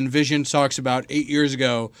War when Vision talks about 8 years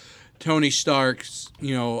ago, Tony Stark's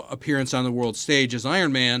appearance on the world stage as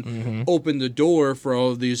Iron Man opened the door for all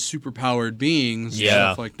of these superpowered beings, and Yeah.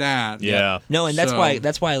 stuff like that. Yeah. No, and that's So-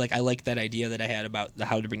 why I like that idea that I had about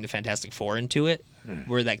how to bring the Fantastic Four into it,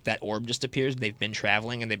 where that orb just appears. They've been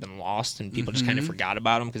traveling and they've been lost, and people just kind of forgot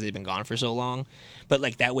about them because they've been gone for so long. But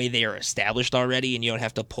that way they are established already, and you don't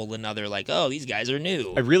have to pull another these guys are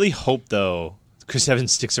new. I really hope though Chris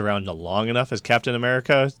Evans sticks around long enough as Captain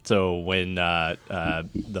America, so when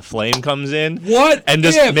the Flame comes in, What and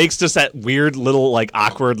just if- makes just that weird little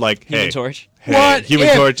awkward Human hey, Torch. hey, What Human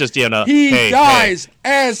if Torch just he hey, dies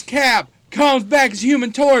as Cap, comes back as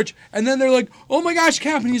Human Torch, and then they're like, "Oh my gosh,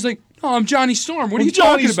 Cap!" And he's like, "Oh, I'm Johnny Storm. What are you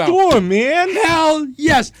Johnny talking about?" Storm, man. Hell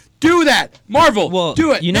yes, do that, Marvel. Well,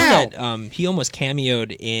 do it you know now. that he almost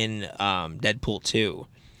cameoed in Deadpool 2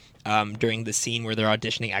 during the scene where they're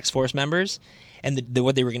auditioning X-Force members. And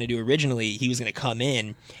what they were going to do originally, he was going to come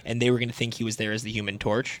in, and they were going to think he was there as the Human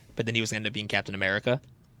Torch, but then he was going to end up being Captain America.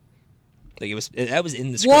 Like that was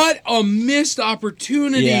in the script. What a missed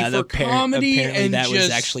opportunity for comedy, apparently and that just was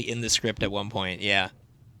actually in the script at one point. Yeah,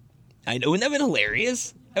 I know. Wouldn't that have been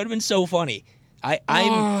hilarious? That would have been so funny.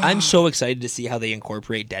 I'm so excited to see how they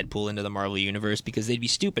incorporate Deadpool into the Marvel universe because they'd be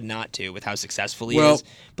stupid not to with how successful he is.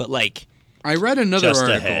 But like, I read another Just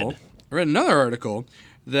article. ahead. I read another article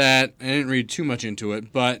that I didn't read too much into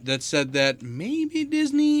it, but that said that maybe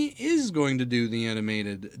Disney is going to do the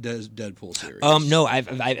animated Deadpool series. no, I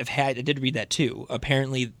did read that too.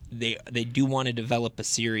 Apparently, they do want to develop a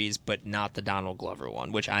series, but not the Donald Glover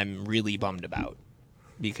one, which I'm really bummed about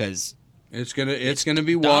because it's gonna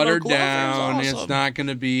be Donald watered Glover's down. awesome. It's not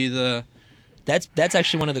gonna be the. that's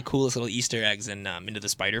actually one of the coolest little Easter eggs in Into the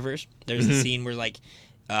Spider-Verse. There's a scene where like.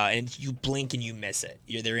 And you blink and you miss it.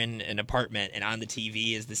 They're in an apartment, and on the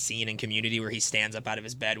TV is the scene in Community where he stands up out of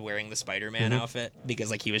his bed wearing the Spider-Man outfit because,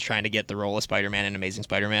 like, he was trying to get the role of Spider-Man in Amazing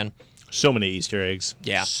Spider-Man. So many Easter eggs.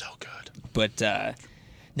 Yeah, So good. but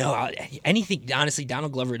no, anything. Honestly,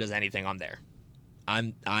 Donald Glover does anything, I'm there.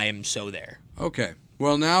 I am so there. Okay.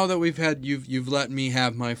 Well, now that you've let me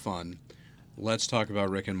have my fun, let's talk about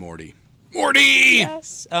Rick and Morty. Morty.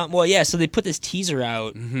 Yes. Well, yeah. So they put this teaser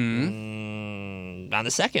out on the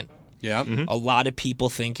 2nd. Yeah. A lot of people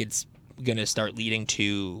think it's gonna start leading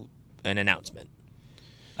to an announcement.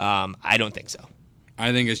 I don't think so.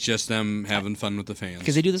 I think it's just them having fun with the fans.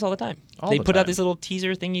 Because they do this all the time. All They the put out time. these little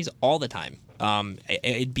teaser thingies all the time.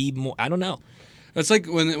 It'd be more. I don't know. It's like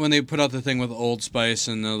when they put out the thing with Old Spice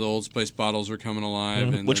and the Old Spice bottles were coming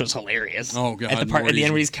alive, and Which was hilarious. Oh, God, At the part at the Morty's-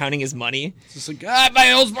 end where he's counting his money. it's just like,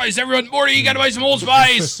 buy Old Spice, everyone. Morty, you gotta buy some Old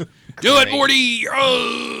Spice. Do it, Morty.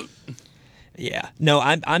 Oh. Yeah. No,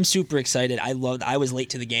 I'm super excited. I was late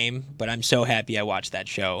to the game, but I'm so happy I watched that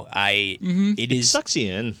show. It is Sucks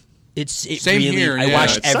you in. It Same really. here, I yeah.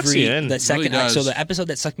 watched It sucks every you in. the It really second. does. So the episode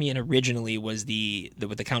that sucked me in originally was the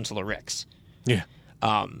with the Council of Ricks. Yeah.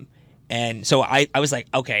 And so I was like,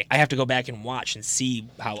 okay, I have to go back and watch and see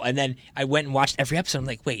how. And then I went and watched every episode. I'm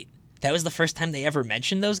like, wait, that was the first time they ever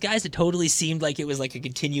mentioned those guys? It totally seemed like it was like a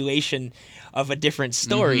continuation of a different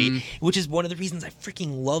story, which is one of the reasons I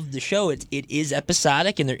freaking love the show. It is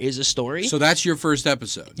episodic and there is a story. So that's your first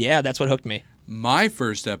episode. Yeah, that's what hooked me. My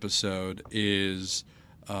first episode is,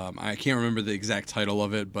 I can't remember the exact title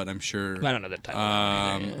of it, but I'm sure. I don't know the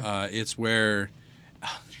title. It's where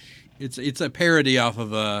it's a parody off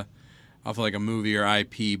of like a movie or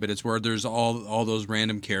IP, but it's where there's all those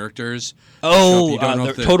random characters. Oh, You don't know the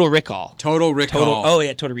if the- Total Recall. Total Recall. Oh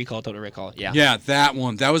yeah, Total Recall. Yeah. Yeah, that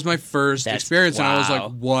one. That was my first That's- experience, and I was wow.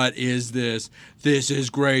 like, "What is this? This is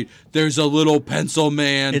great." There's a little pencil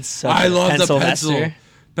man. It's so I good. love Pencil the pencil. Vester.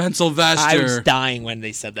 Pencil Vester. I was dying when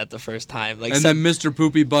they said that the first time. Like, and then Mr.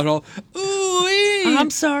 Poopy Butthole. Ooh, I'm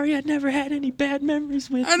sorry, I never had any bad memories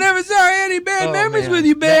with I you. never saw any bad Oh, memories man. with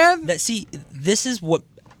you, Beth. See, this is what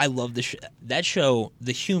I love. That show,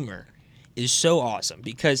 the humor is so awesome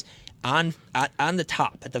because on the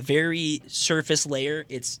top, at the very surface layer,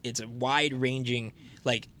 it's a wide ranging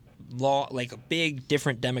like a big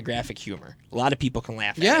different demographic humor. A lot of people can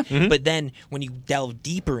laugh at it. But then when you delve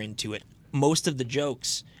deeper into it, most of the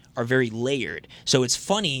jokes are very layered. So it's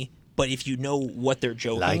funny, but if you know what they're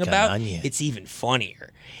joking Like an about, onion. it's even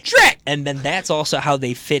funnier. Trick! And then that's also how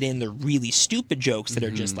they fit in the really stupid jokes that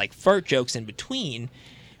are just like fart jokes in between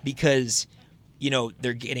because they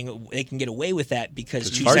can get away with that because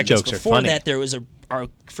 2 fart seconds jokes are before funny. that there was a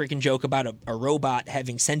freaking joke about a robot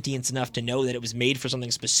having sentience enough to know that it was made for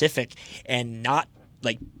something specific and not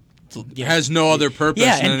like Has no other purpose.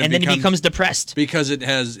 yeah, and then it becomes depressed. because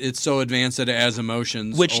it's so advanced that it has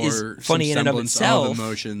emotions, Which or is some funny in and of semblance itself.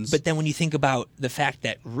 emotions. But then when you think about the fact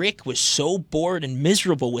that Rick was so bored and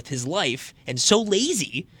miserable with his life and so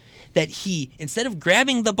lazy that he, instead of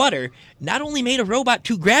grabbing the butter, not only made a robot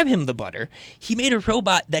to grab him the butter, he made a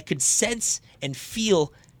robot that could sense and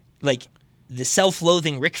feel like the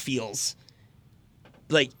self-loathing Rick feels.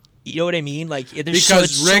 Like, you know what I mean? Like, there's because so,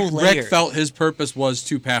 it's so Rick layered. felt his purpose was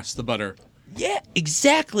to pass the butter. Yeah,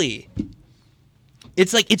 exactly.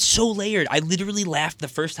 It's like, it's so layered. I literally laughed the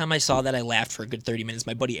first time I saw that. I laughed for a good 30 minutes.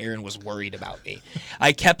 My buddy Aaron was worried about me.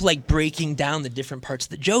 I kept like breaking down the different parts of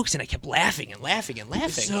the jokes, and I kept laughing and laughing and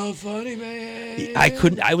laughing. So funny, man. I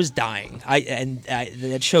couldn't. I was dying.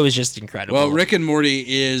 That show is just incredible. Well, Rick and Morty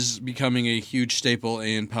is becoming a huge staple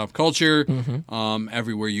in pop culture. Mm-hmm.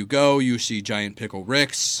 Everywhere you go, you see giant pickle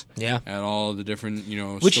Ricks. Yeah. At all the different,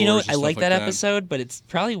 Which, stores and I stuff like that like episode, but it's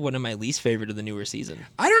probably one of my least favorite of the newer season.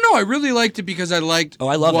 I don't know. I really liked it because I liked Oh,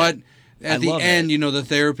 I love what it. at I the love end, it. the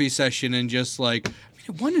therapy session and just like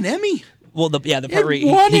it won an Emmy. Well, the part where It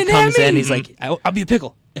won he an comes in, Emmy. he's like, I'll be a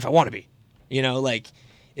pickle if I want to be.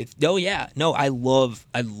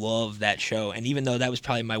 I love that show, and even though that was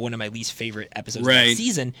probably one of my least favorite episodes of Right. that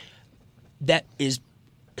season, that is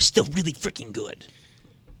still really freaking good.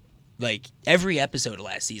 Like every episode of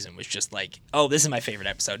last season was just like, oh, this is my favorite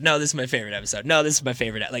episode. No, this is my favorite episode. No, this is my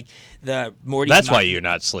favorite. Like the Morty's. That's why you're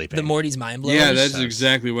not sleeping. The Morty's mind blowers. Yeah, that's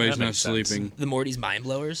exactly why he's That not makes sense. sleeping. the Morty's mind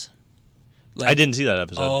blowers. I didn't see that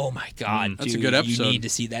episode. Oh my god, That's a dude, good episode. You need to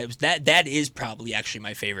see that. That is probably actually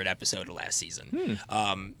my favorite episode of last season.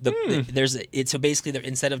 So basically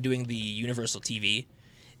instead of doing the Universal TV,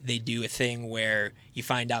 they do a thing where you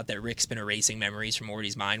find out that Rick's been erasing memories from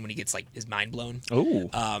Morty's mind when he gets like his mind blown. Oh.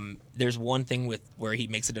 There's one thing where he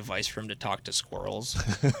makes a device for him to talk to squirrels.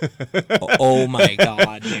 Oh my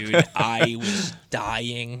god, dude! I was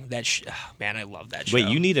dying. Man, I love that show. Wait,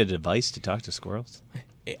 you need a device to talk to squirrels?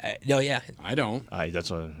 No, yeah. I don't. That's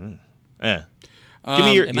what. Give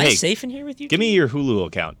me your. Am I safe in here with you? Give me your Hulu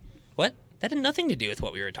account. What? That had nothing to do with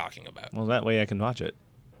what we were talking about. Well, that way I can watch it.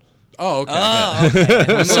 Oh, okay. Oh, okay.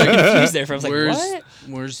 I'm so confused there. I was like, where's what?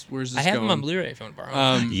 where's this I have going? them on Blu-ray if you want to borrow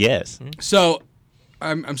them. Yes. So,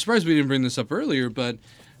 I'm surprised we didn't bring this up earlier, but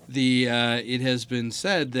it has been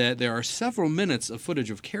said that there are several minutes of footage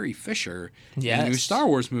of Carrie Fisher in the new Yes. Star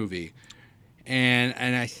Wars movie.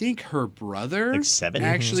 And I think her brother Like seven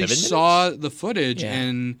actually minutes? saw the footage, Yeah.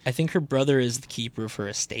 and I think her brother is the keeper of her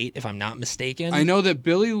estate, if I'm not mistaken. I know that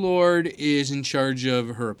Billy Lord is in charge of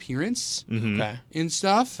her appearance Okay. and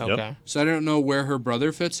stuff. Okay. So I don't know where her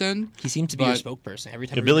brother fits in. He seemed to be her But- spokesperson. Every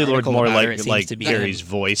time Yeah, I read Billy an Lord's article more about her, it like seems to be Carrie's him.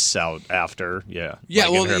 voice out after. Yeah. Yeah,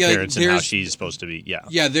 Like well, in her yeah, appearance and how there's- she's supposed to be. Yeah.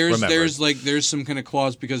 Yeah, remembered. there's some kind of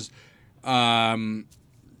clause because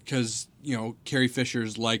Carrie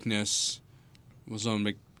Fisher's likeness was owned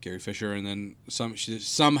by Carrie Fisher, and then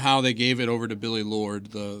somehow they gave it over to Billy Lord,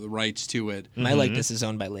 the rights to it. My likeness is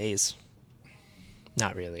owned by Lay's.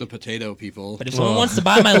 Not really. The potato people. But if someone wants to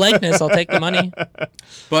buy my likeness, I'll take the money.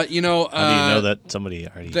 But you know, How do you know that somebody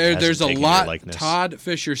already there's a hasn't taken your lot. likeness? Todd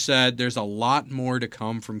Fisher said there's a lot more to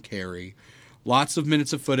come from Carrie. Lots of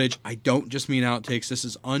minutes of footage. I don't just mean outtakes. This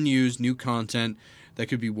is unused new content that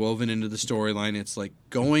could be woven into the storyline. It's like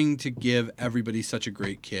going to give everybody such a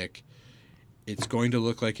great kick. It's going to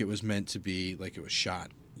look like it was meant to be, like it was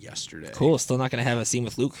shot yesterday. Cool. Still not going to have a scene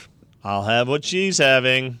with Luke. I'll have what she's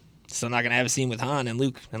having. Still not going to have a scene with Han and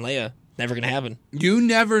Luke and Leia. Never going to happen. You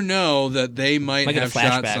never know that they might Might get a have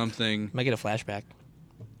shot flashback. something. Might get a flashback.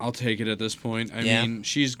 I'll take it at this point. I Yeah. mean,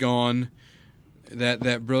 she's gone.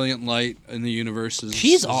 That brilliant light in the universe is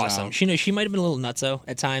She's is awesome. out. She might have been a little nutso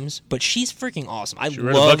at times, but she's freaking awesome. I read a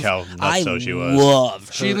love book how nutso she was. love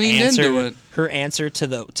her She leaned answer, into it. Her answer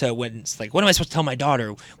to when it's like, what am I supposed to tell my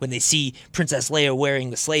daughter when they see Princess Leia wearing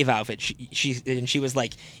the slave outfit? She was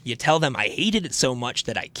like, you tell them I hated it so much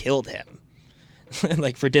that I killed him.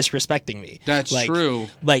 Like for disrespecting me. That's Like- true.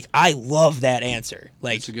 Like I love that answer.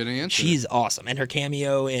 Like That's a good answer. She's awesome, and her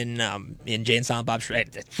cameo in Jane Silent Bob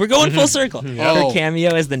Shred. We're going full circle. Oh. Her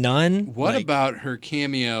cameo as the nun. What like, about her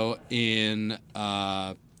cameo in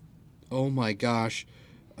oh my gosh,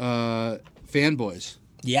 Fanboys,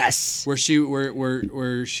 Yes. where she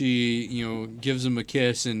gives him a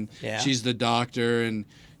kiss and Yeah. she's the doctor and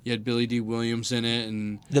you had Billy D. Williams in it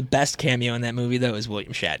and The best cameo in that movie though is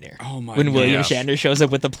William Shatner. Oh my When William gosh. Shatner shows up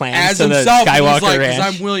with the plans as to the himself he's Skywalker like, 'cause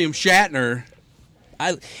Ranch. I'm William Shatner.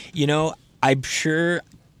 I'm sure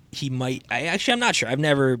he might. I'm not sure. I've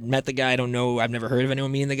never met the guy. I don't know. I've never heard of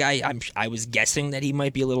anyone meeting the guy. I was guessing that he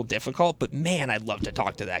might be a little difficult, but man, I'd love to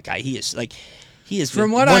talk to that guy. He is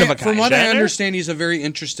From what one I of a kind. I Shatner? understand, he's a very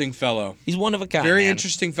interesting fellow. He's one of a kind. Very man.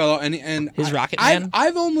 interesting fellow, and His Rocket I've, Man?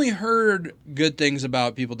 I've only heard good things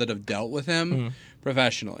about people that have dealt with him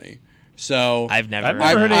professionally. So I've never. I've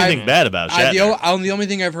never heard anything bad about Shatner. the only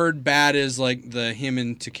thing I've heard bad is like the him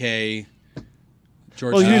and Takei.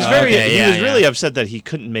 George. Well, he was Takei. Okay, really upset that he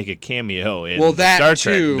couldn't make a cameo in Well, that Star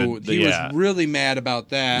Trek. too. He yeah. was really mad about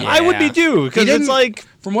that. Yeah. I would be too, because He it's didn't- like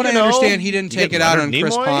from what you I know, understand, he didn't you take get it out Leonard on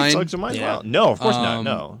Chris Nimoy, Pine. sucks him Yeah. well. No, of course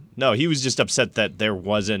not. No, he was just upset that there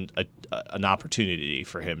wasn't an opportunity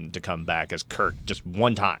for him to come back as Kirk just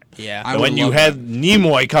one time. Yeah. I And would when you love had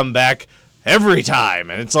Nimoy come back every time,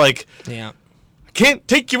 and it's like, Yeah. I can't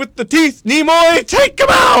take you with the teeth, Nimoy. Take him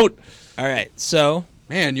out. All right. So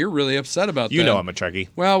Man, you're really upset about that. You know I'm a Trekkie.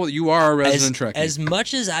 Well, you are a resident Trekkie. as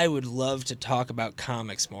much as I would love to talk about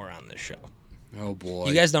comics more on this show, oh boy.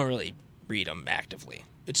 you guys don't really read them actively,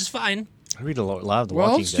 which is fine. I read a lot of The well,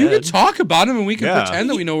 Walking you Dead. can talk about him, and we can Yeah. pretend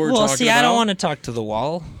that we know what we're Well, talking see, about. I don't want to talk to the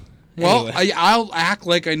wall. Well, Anyway. I'll act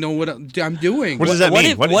like I know what I'm doing. What does that what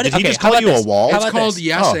mean? if- What, what did if- he okay, just how call about you a this? wall? How It's about called this?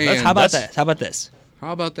 yes Oh, and. that's- How about That's- that? How about this?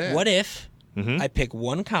 How about that? What if I pick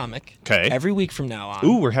one comic 'Kay. every week from now on.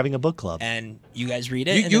 Ooh, we're having a book club. And you guys read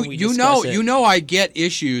it. and You then we you discuss know it. you know I get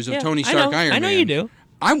issues of Yeah, Tony I Stark know. Iron Man. I know you do.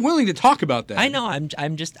 I'm willing to talk about that. I know.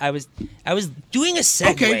 I was doing a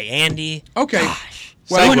segue, Okay. Andy. Okay. Gosh.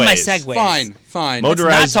 Well, Ruined my segues. segues. Fine.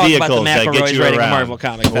 Motorized Let's not talk about vehicles the that get McElroys you writing around. a Marvel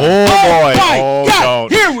comic. Oh though. boy! My Oh, God!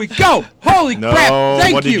 don't. Here we go! Holy No, crap!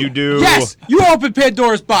 Thank what you. did you do? Yes, you opened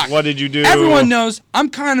Pandora's box. What did you do? Everyone knows I'm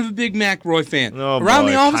kind of a big McElroy fan. Oh, Around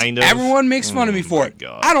boy, the office, kind of. everyone makes fun of me Oh, for my it.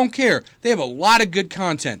 God. I don't care. They have a lot of good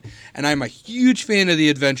content, and I'm a huge fan of the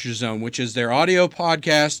Adventure Zone, which is their audio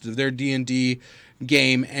podcast of their D&D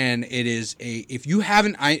game, and it is if you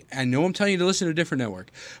haven't, I know I'm telling you to listen to a different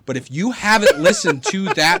network, but if you haven't listened to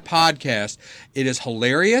that podcast, it is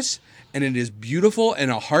hilarious and it is beautiful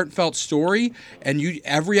and a heartfelt story, and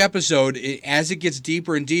every episode as it gets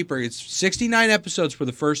deeper and deeper, it's 69 episodes for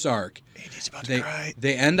the first arc. He's about to cry.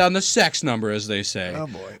 They end on the sex number, as they say. Oh,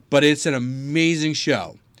 boy. But it's an amazing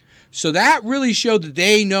show. So that really showed that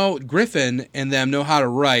they know, Griffin and them know how to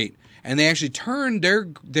write, and they actually turned their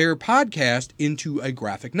podcast into a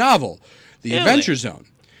graphic novel, The Adventure Zone.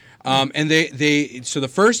 And so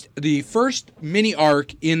the first mini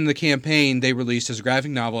arc in the campaign they released as a graphic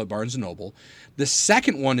novel at Barnes & Noble. The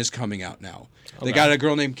second one is coming out now. Okay. They got a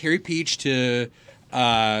girl named Carrie Peach to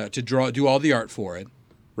do all the art for it,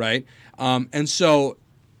 right? And so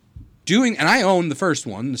and I own the first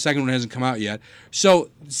one. The second one hasn't come out yet. So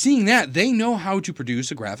seeing that, they know how to produce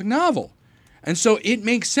a graphic novel. And so it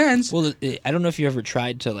makes sense. Well, I don't know if you ever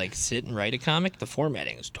tried to like sit and write a comic. The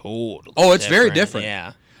formatting is totally it's very different.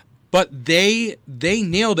 Yeah. But they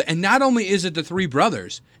nailed it. And not only is it the three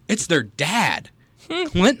brothers, it's their dad.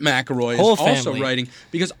 Clint McElroy Whole is also family. writing,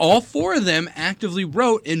 because all four of them actively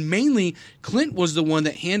wrote, and mainly Clint was the one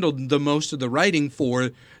that handled the most of the writing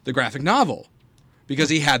for the graphic novel because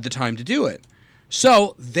he had the time to do it.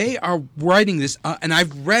 So they are writing this, and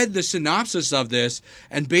I've read the synopsis of this,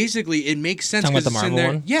 and basically it makes sense. Talking about the it's in Marvel their,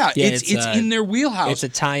 one? Yeah, Yeah, it's in their wheelhouse. It's a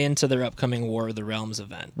tie-in to their upcoming War of the Realms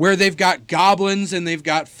event. Where they've got goblins and they've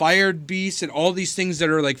got fire beasts and all these things that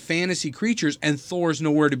are like fantasy creatures, and Thor's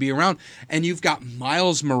nowhere to be around. And you've got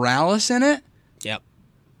Miles Morales in it. Yep.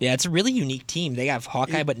 Yeah, it's a really unique team. They have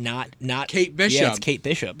Hawkeye, but not Kate Bishop. Yeah, it's Kate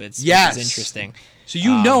Bishop. It's interesting. So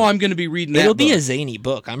I'm going to be reading that. It'll be book. a zany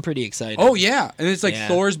book. I'm pretty excited. Oh yeah, and it's like Yeah.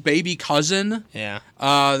 Thor's baby cousin. Yeah.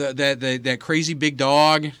 That crazy big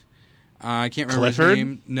dog. I can't remember Clifford? his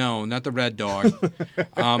name. No, not the red dog.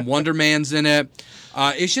 Wonder Man's in it.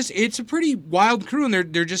 It's a pretty wild crew, and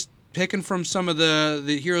they're just picking from some of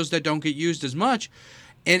the heroes that don't get used as much,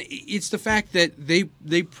 and it's the fact that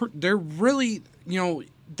they're really,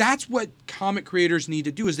 that's what comic creators need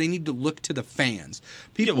to do, is they need to look to the fans,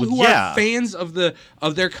 people who are fans of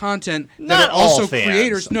their content that Not are also all fans.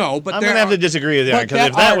 creators. No, but I'm going to have to disagree with you, but because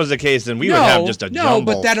if that was the case, then we would have just a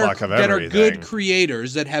jumble but that fuck are, of that are everything. good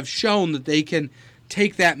creators that have shown that they can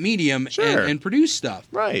take that medium Sure. and produce stuff.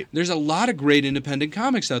 Right. There's a lot of great independent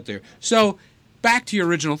comics out there. So back to your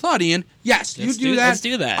original thought, Ian. Yes, Let's do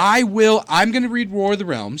that. I will. I'm going to read War of the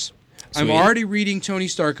Realms. I'm Sweet. already reading Tony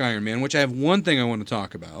Stark Iron Man, which I have one thing I want to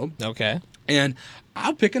talk about. Okay. And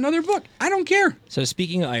I'll pick another book. I don't care. So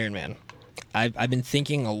speaking of Iron Man, I've been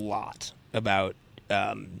thinking a lot about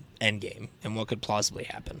Endgame and what could plausibly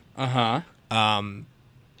happen. And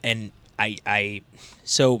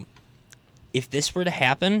so if this were to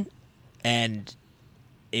happen, and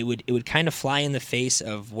it would kind of fly in the face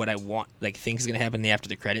of what I want, like things going to happen after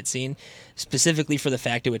the credit scene, specifically for the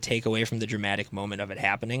fact it would take away from the dramatic moment of it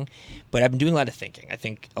happening. But I've been doing a lot of thinking. I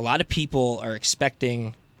think a lot of people are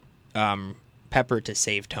expecting Pepper to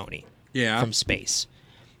save Tony from space.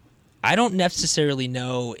 I don't necessarily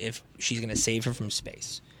know if she's going to save her from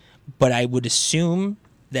space, but I would assume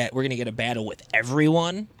that we're going to get a battle with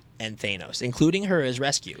everyone and Thanos, including her as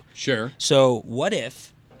rescue. Sure. So what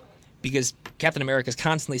if, because Captain America is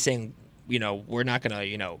constantly saying, we're not going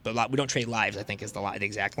to, we don't trade lives, I think is the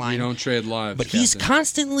exact line. You don't trade lives. But he's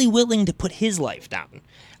constantly willing to put his life down.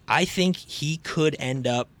 I think he could end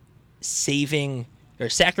up saving or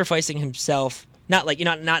sacrificing himself, not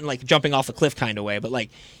in like jumping off a cliff kind of way, but like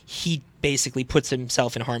he basically puts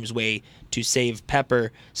himself in harm's way to save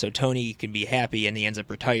Pepper so Tony can be happy, and he ends up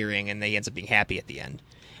retiring and he ends up being happy at the end.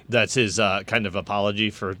 That's his kind of apology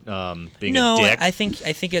for being no, a dick. I think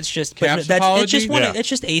it's just Cap's it's apology? just one. Yeah. It's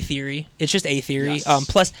just a theory. It's just a theory. Yes.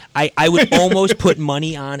 Plus, I would almost put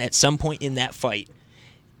money on at some point in that fight,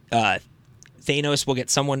 Thanos will get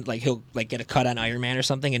someone like he'll like get a cut on Iron Man or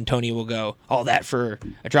something, and Tony will go, "All that for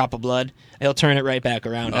a drop of blood." He'll turn it right back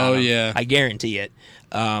around. Oh, on him. yeah. I guarantee it.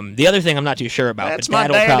 The other thing I'm not too sure about, That's but my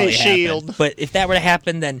that'll daddy's probably shield. happen. But if that were to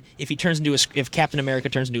happen, then if he turns into if Captain America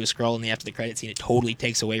turns into a Skrull in the after the credit scene, it totally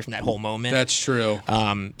takes away from that whole moment. That's true.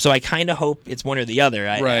 So I kind of hope it's one or the other.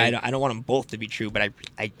 Right. I don't want them both to be true, but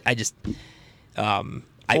I just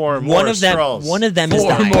Four more one of them Skrulls. one of them is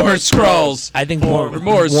Four dying. more Skrulls. I think More one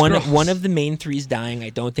Skrulls. of the main three's dying. I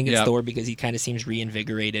don't think it's Yep. Thor because he kind of seems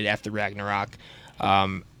reinvigorated after Ragnarok.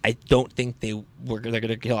 I don't think they're going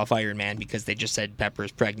to kill off Iron Man because they just said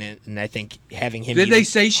Pepper's pregnant, and I think having him. Did they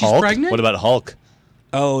say she's Hulk? pregnant? What about Hulk?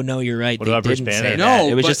 Oh no, you're right. What They about Bruce didn't say Banner? that. No,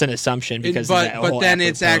 it was but- just an assumption because of that but whole then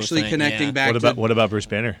it's apropos actually thing, connecting yeah. back What about Bruce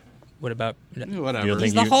Banner? What about? Whatever. You don't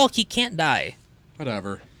He's think the Hulk. He can't die.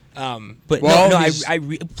 Whatever. But Well, no, he's-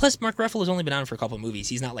 plus Mark Ruffalo's only been on for a couple of movies.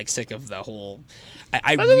 He's not like sick of the whole.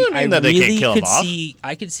 I doesn't mean that they can't really kill him could off. see.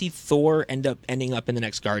 I could see Thor ending up in the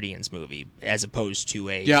next Guardians movie as opposed to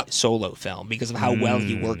a Yep. solo film because of how well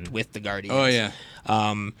he worked with the Guardians. Oh yeah.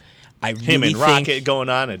 I really Him and think, Rocket going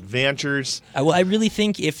on adventures. Well, I really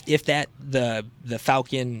think if that the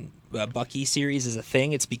Falcon Bucky series is a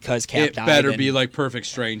thing, it's because Cap It died. better and be like Perfect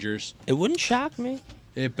Strangers. It wouldn't shock me.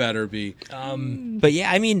 It better be. But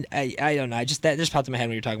yeah, I mean, I don't know. That just popped in my head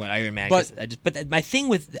when you were talking about Iron Man. But- But my thing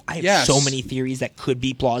with I have Yes. so many theories that could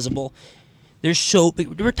be plausible.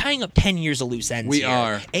 We're tying up 10 years of loose ends. We here,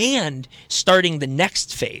 are. and starting the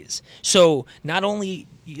next phase. So not only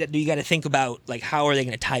do you got to think about like how are they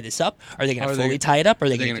going to tie this up? Are they going How to are they- fully tie it up? Are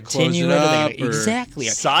they are they going to gonna close continue it it? Are they up, gonna- or- exactly.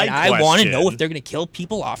 Side and I want to know question. if they're going to kill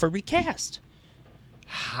people off or recast.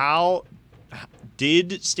 How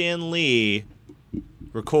did Stan Lee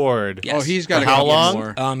record? Yes. Oh, he's got For a how couple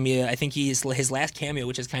long? more. Yeah, I think his last cameo,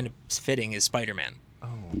 which is kind of fitting, is Spider-Man. Oh.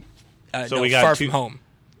 So No, we got Far two- From Home,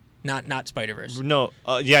 not Spider-Verse. No,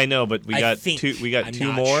 yeah, I know, but we I got think- two. We got I'm two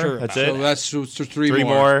not more. sure That's about it. So that's three Three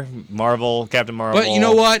more. Marvel, Captain Marvel. But you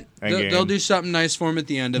know what? Endgame. They'll do something nice for him at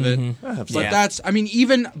the end of it. hope so. But Yeah. that's, I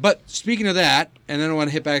mean, but speaking of that, and then I want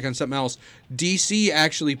to hit back on something else. DC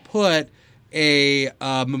actually put a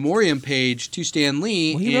memoriam page to Stan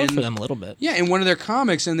Lee. Well, he wrote for them a little bit. Yeah, in one of their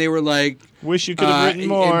comics, and they were like, Wish you could have written and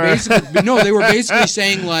more. basically- no, they were basically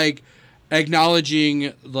saying like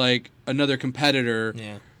acknowledging like another competitor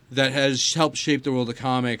Yeah. that has helped shape the world of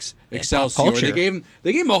comics, pop Excelsior. culture.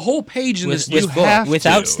 They gave him a whole page in With- this with- book. Have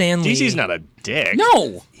Without to. Stan Lee- DC's not a dick.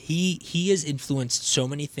 No. He has influenced so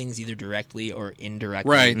many things either directly or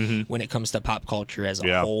indirectly Right. when it comes to pop culture as a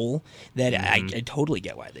Yeah. whole that I totally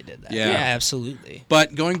get why they did that. Yeah. Absolutely.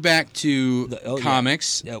 But going back to Yeah.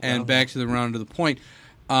 comics Yeah, well, and back to the round to the point,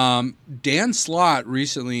 Dan Slott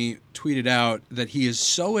recently tweeted out that he is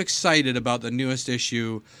so excited about the newest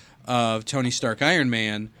issue of Tony Stark Iron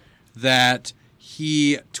Man that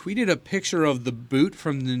he tweeted a picture of the boot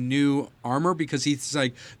from the new armor because he's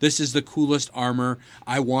like, this is the coolest armor.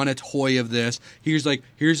 I want a toy of this. Here's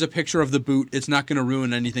a picture of the boot. It's not going to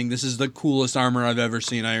ruin anything. This is the coolest armor I've ever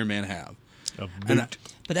seen Iron Man have. A And boot.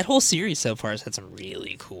 But that whole series so far has had some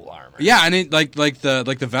really cool armor. Yeah, and it like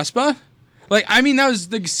the Vespa. Like, I mean, that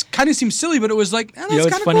was kind of seems silly, but it was like, that's You know,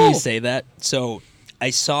 kind it's of funny cool. you say that. So I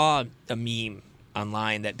saw a meme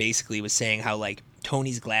online that basically was saying how like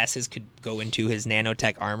Tony's glasses could go into his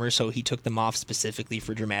nanotech armor, so he took them off specifically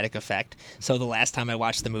for dramatic effect. So the last time I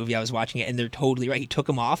watched the movie, I was watching it, and they're totally right. He took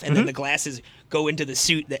them off, and then the glasses go into the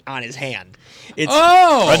suit on his hand. It's,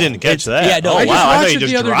 Oh, I didn't catch that. yeah, no, oh I just wow, I watched know it you the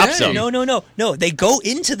just other dropped day. some. No. They go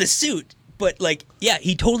into the suit, but like, yeah,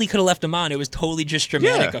 he totally could have left them on. It was totally just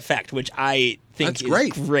dramatic Yeah. effect, which I think That's is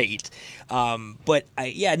great. great. But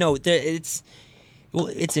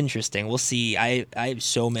it's interesting. We'll see. I have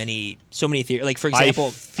so many theories. Like for example,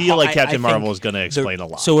 I feel like Captain think Marvel is going to explain a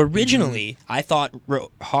lot. So originally, I thought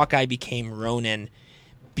Hawkeye became Ronin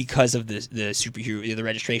because of the superhero, the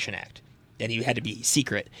Registration Act, and he had to be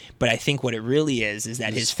secret. But I think what it really is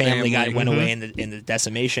that his family family. went away in the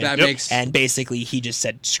decimation, That makes- and basically he just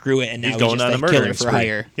said screw it, and now He's he's going just on a like murdering killer for spree.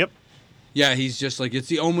 hire. Yep. Yeah, he's just like, it's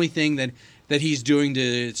the only thing that he's doing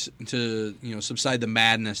to subside the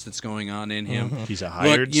madness that's going on in him. He's a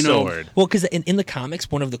hired you know, sword. Well, because in the comics,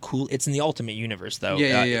 one of the cool, it's in the Ultimate Universe though.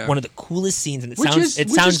 Yeah. One of the coolest scenes, and it Which sounds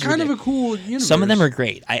is kind of a ridiculous. cool universe. Some of them are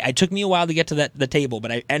great. I took me a while to get to the table, but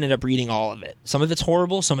I ended up reading all of it. Some of it's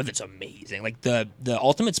horrible, some of it's amazing. Like the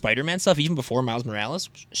Ultimate Spider-Man stuff, even before Miles Morales,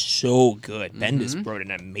 was so good. Bendis wrote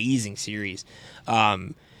an amazing series.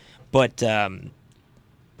 What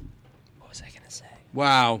was I gonna say?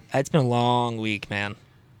 Wow. It's been a long week, man.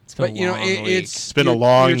 It's been But a long week. it's been a you're-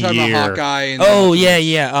 long you're talking year. About Hawkeye and Oh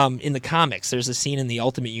yeah. In the comics, there's a scene in the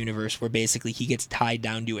Ultimate Universe where basically he gets tied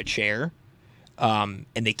down to a chair, and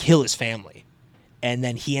they kill his family. And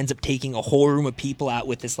then he ends up taking a whole room of people out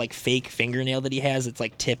with this like fake fingernail that he has. It's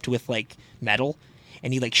like tipped with like metal,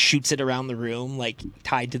 and he like shoots it around the room, like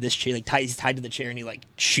tied to this chair. Like he's tied to the chair, and he like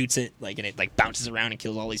shoots it, like, and it like bounces around and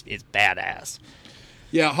kills all these. It's badass.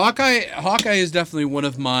 Yeah, Hawkeye is definitely one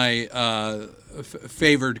of my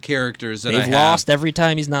favored characters that I They've have. lost every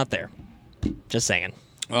time he's not there. Just saying.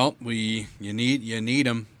 Well, you need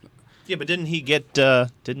him. Yeah, but didn't he get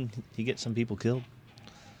some people killed?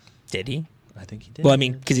 Did he? I think he did. Well, I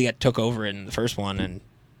mean, because he got took over in the first one and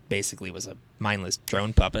basically was a mindless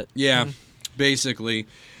drone puppet. Yeah, basically.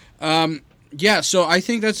 Yeah, so I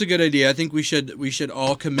think that's a good idea. I think we should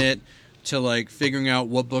all commit to like figuring out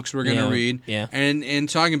what books we're gonna read. Yeah. And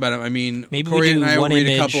talking about them. I mean, Maybe we Corey do and I will one read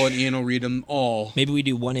a Image. couple, and Ian will read them all. Maybe we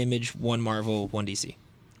do one Image, one Marvel, one DC.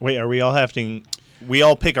 Wait, are we all having? We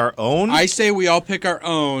all pick our own? I say we all pick our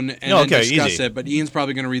own and No, then okay, discuss easy. it, but Ian's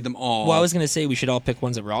probably going to read them all. Well, I was going to say we should all pick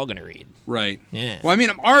ones that we're all going to read. Right. Yeah. Well, I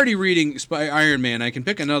mean, I'm already reading Iron Man. I can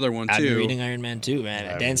pick another one, I've too. been reading Iron Man too,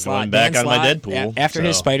 man. I'm Dan Slott. going back Dan on my Slott, Deadpool, After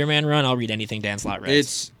his so. Spider-Man run, I'll read anything Dan Slott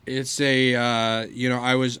writes. It's a,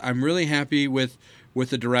 I'm really happy with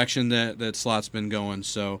the direction that Slott's been going,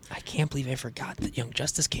 so. I can't believe I forgot that Young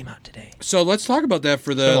Justice came out today. So let's talk about that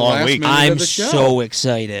for been the a long last week. minute I'm of the show. so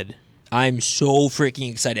excited. I'm so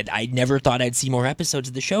freaking excited. I never thought I'd see more episodes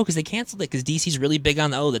of the show because they canceled it because DC's really big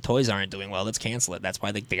on the toys aren't doing well. Let's cancel it. That's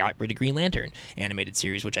why they got rid of Green Lantern animated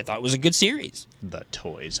series, which I thought was a good series. The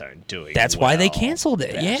toys aren't doing. That's why they well. canceled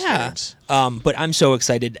it. Bastards. Yeah. But I'm so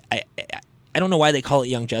excited. I don't know why they call it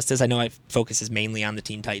Young Justice. I know it focuses mainly on the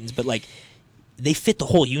Teen Titans, but like they fit the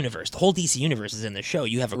whole universe. The whole DC universe is in the show.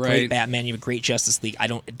 You have a Right. great Batman. You have a great Justice League.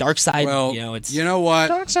 Darkseid. Well, it's you know what?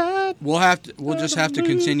 Darkseid. We'll just have to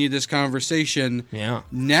continue this conversation yeah.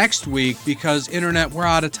 next week because internet, we're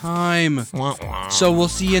out of time. Wah, wah. So we'll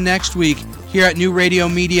see you next week here at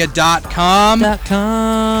newradiomedia.com.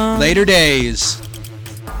 .com. Later days.